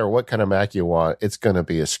 No matter what kind of Mac you want, it's going to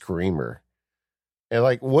be a screamer.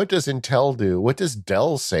 And what does Intel do? What does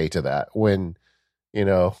Dell say to that when,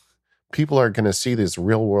 people are going to see this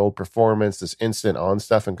real world performance, this instant on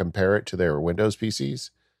stuff, and compare it to their Windows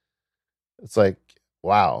PCs? It's like,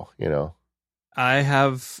 wow, I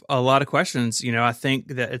have a lot of questions. I think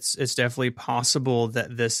that it's definitely possible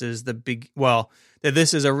that this is that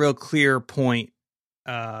this is a real clear point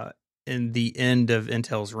in the end of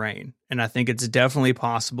Intel's reign. And I think it's definitely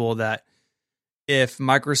possible that if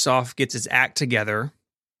Microsoft gets its act together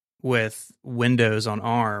with Windows on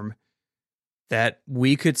ARM, that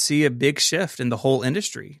we could see a big shift in the whole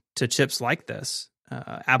industry to chips like this.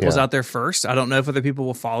 Apple's out there first. I don't know if other people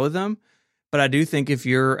will follow them, but I do think if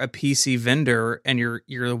you're a PC vendor and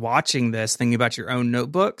you're watching this, thinking about your own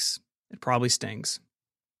notebooks, it probably stings.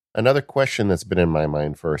 Another question that's been in my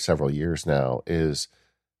mind for several years now is,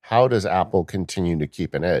 how does Apple continue to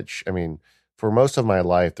keep an edge? I mean, for most of my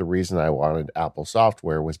life, the reason I wanted Apple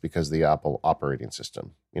software was because of the Apple operating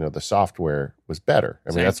system. The software was better.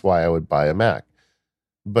 I mean, that's why I would buy a Mac.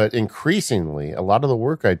 But increasingly, a lot of the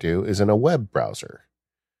work I do is in a web browser.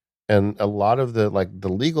 And a lot of the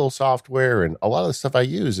legal software and a lot of the stuff I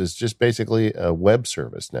use is just basically a web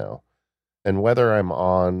service now. And whether I'm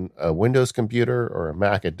on a Windows computer or a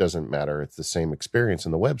Mac, it doesn't matter. It's the same experience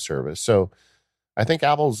in the web service. So I think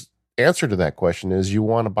Apple's answer to that question is, you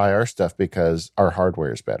want to buy our stuff because our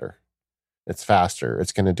hardware is better. It's faster.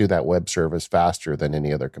 It's going to do that web service faster than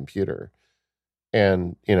any other computer.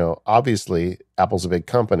 And, obviously, Apple's a big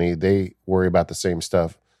company. They worry about the same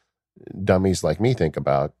stuff dummies like me think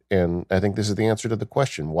about. And I think this is the answer to the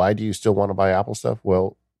question. Why do you still want to buy Apple stuff?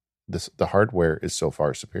 Well, the hardware is so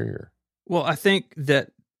far superior. Well, I think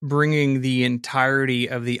that bringing the entirety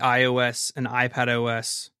of the iOS and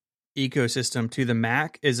iPadOS ecosystem to the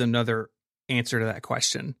Mac is another answer to that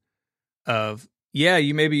question of,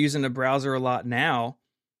 you may be using a browser a lot now,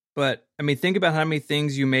 but I mean, think about how many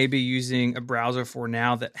things you may be using a browser for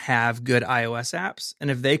now that have good iOS apps.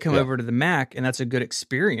 And if they come over to the Mac and that's a good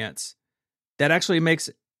experience, that actually makes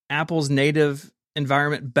Apple's native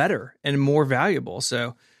environment better and more valuable.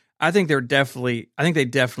 So I think they definitely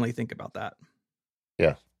think about that.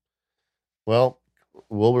 Yeah. Well,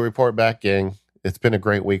 we'll report back, gang. It's been a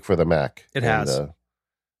great week for the Mac. It has.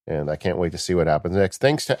 And I can't wait to see what happens next.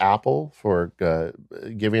 Thanks to Apple for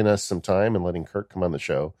giving us some time and letting Kirk come on the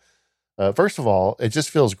show. First of all, it just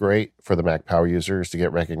feels great for the Mac Power users to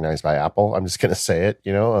get recognized by Apple. I'm just going to say it.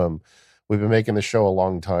 We've been making the show a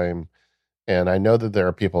long time, and I know that there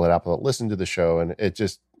are people at Apple that listen to the show, and it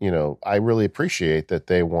just, I really appreciate that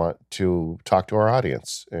they want to talk to our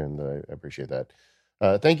audience, and I appreciate that.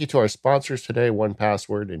 Thank you to our sponsors today,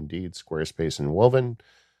 1Password, Indeed, Squarespace, and Woven.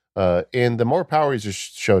 In the More Power Users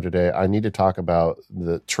show today, I need to talk about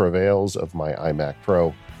the travails of my iMac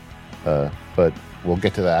Pro, but we'll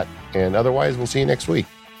get to that. And otherwise, we'll see you next week.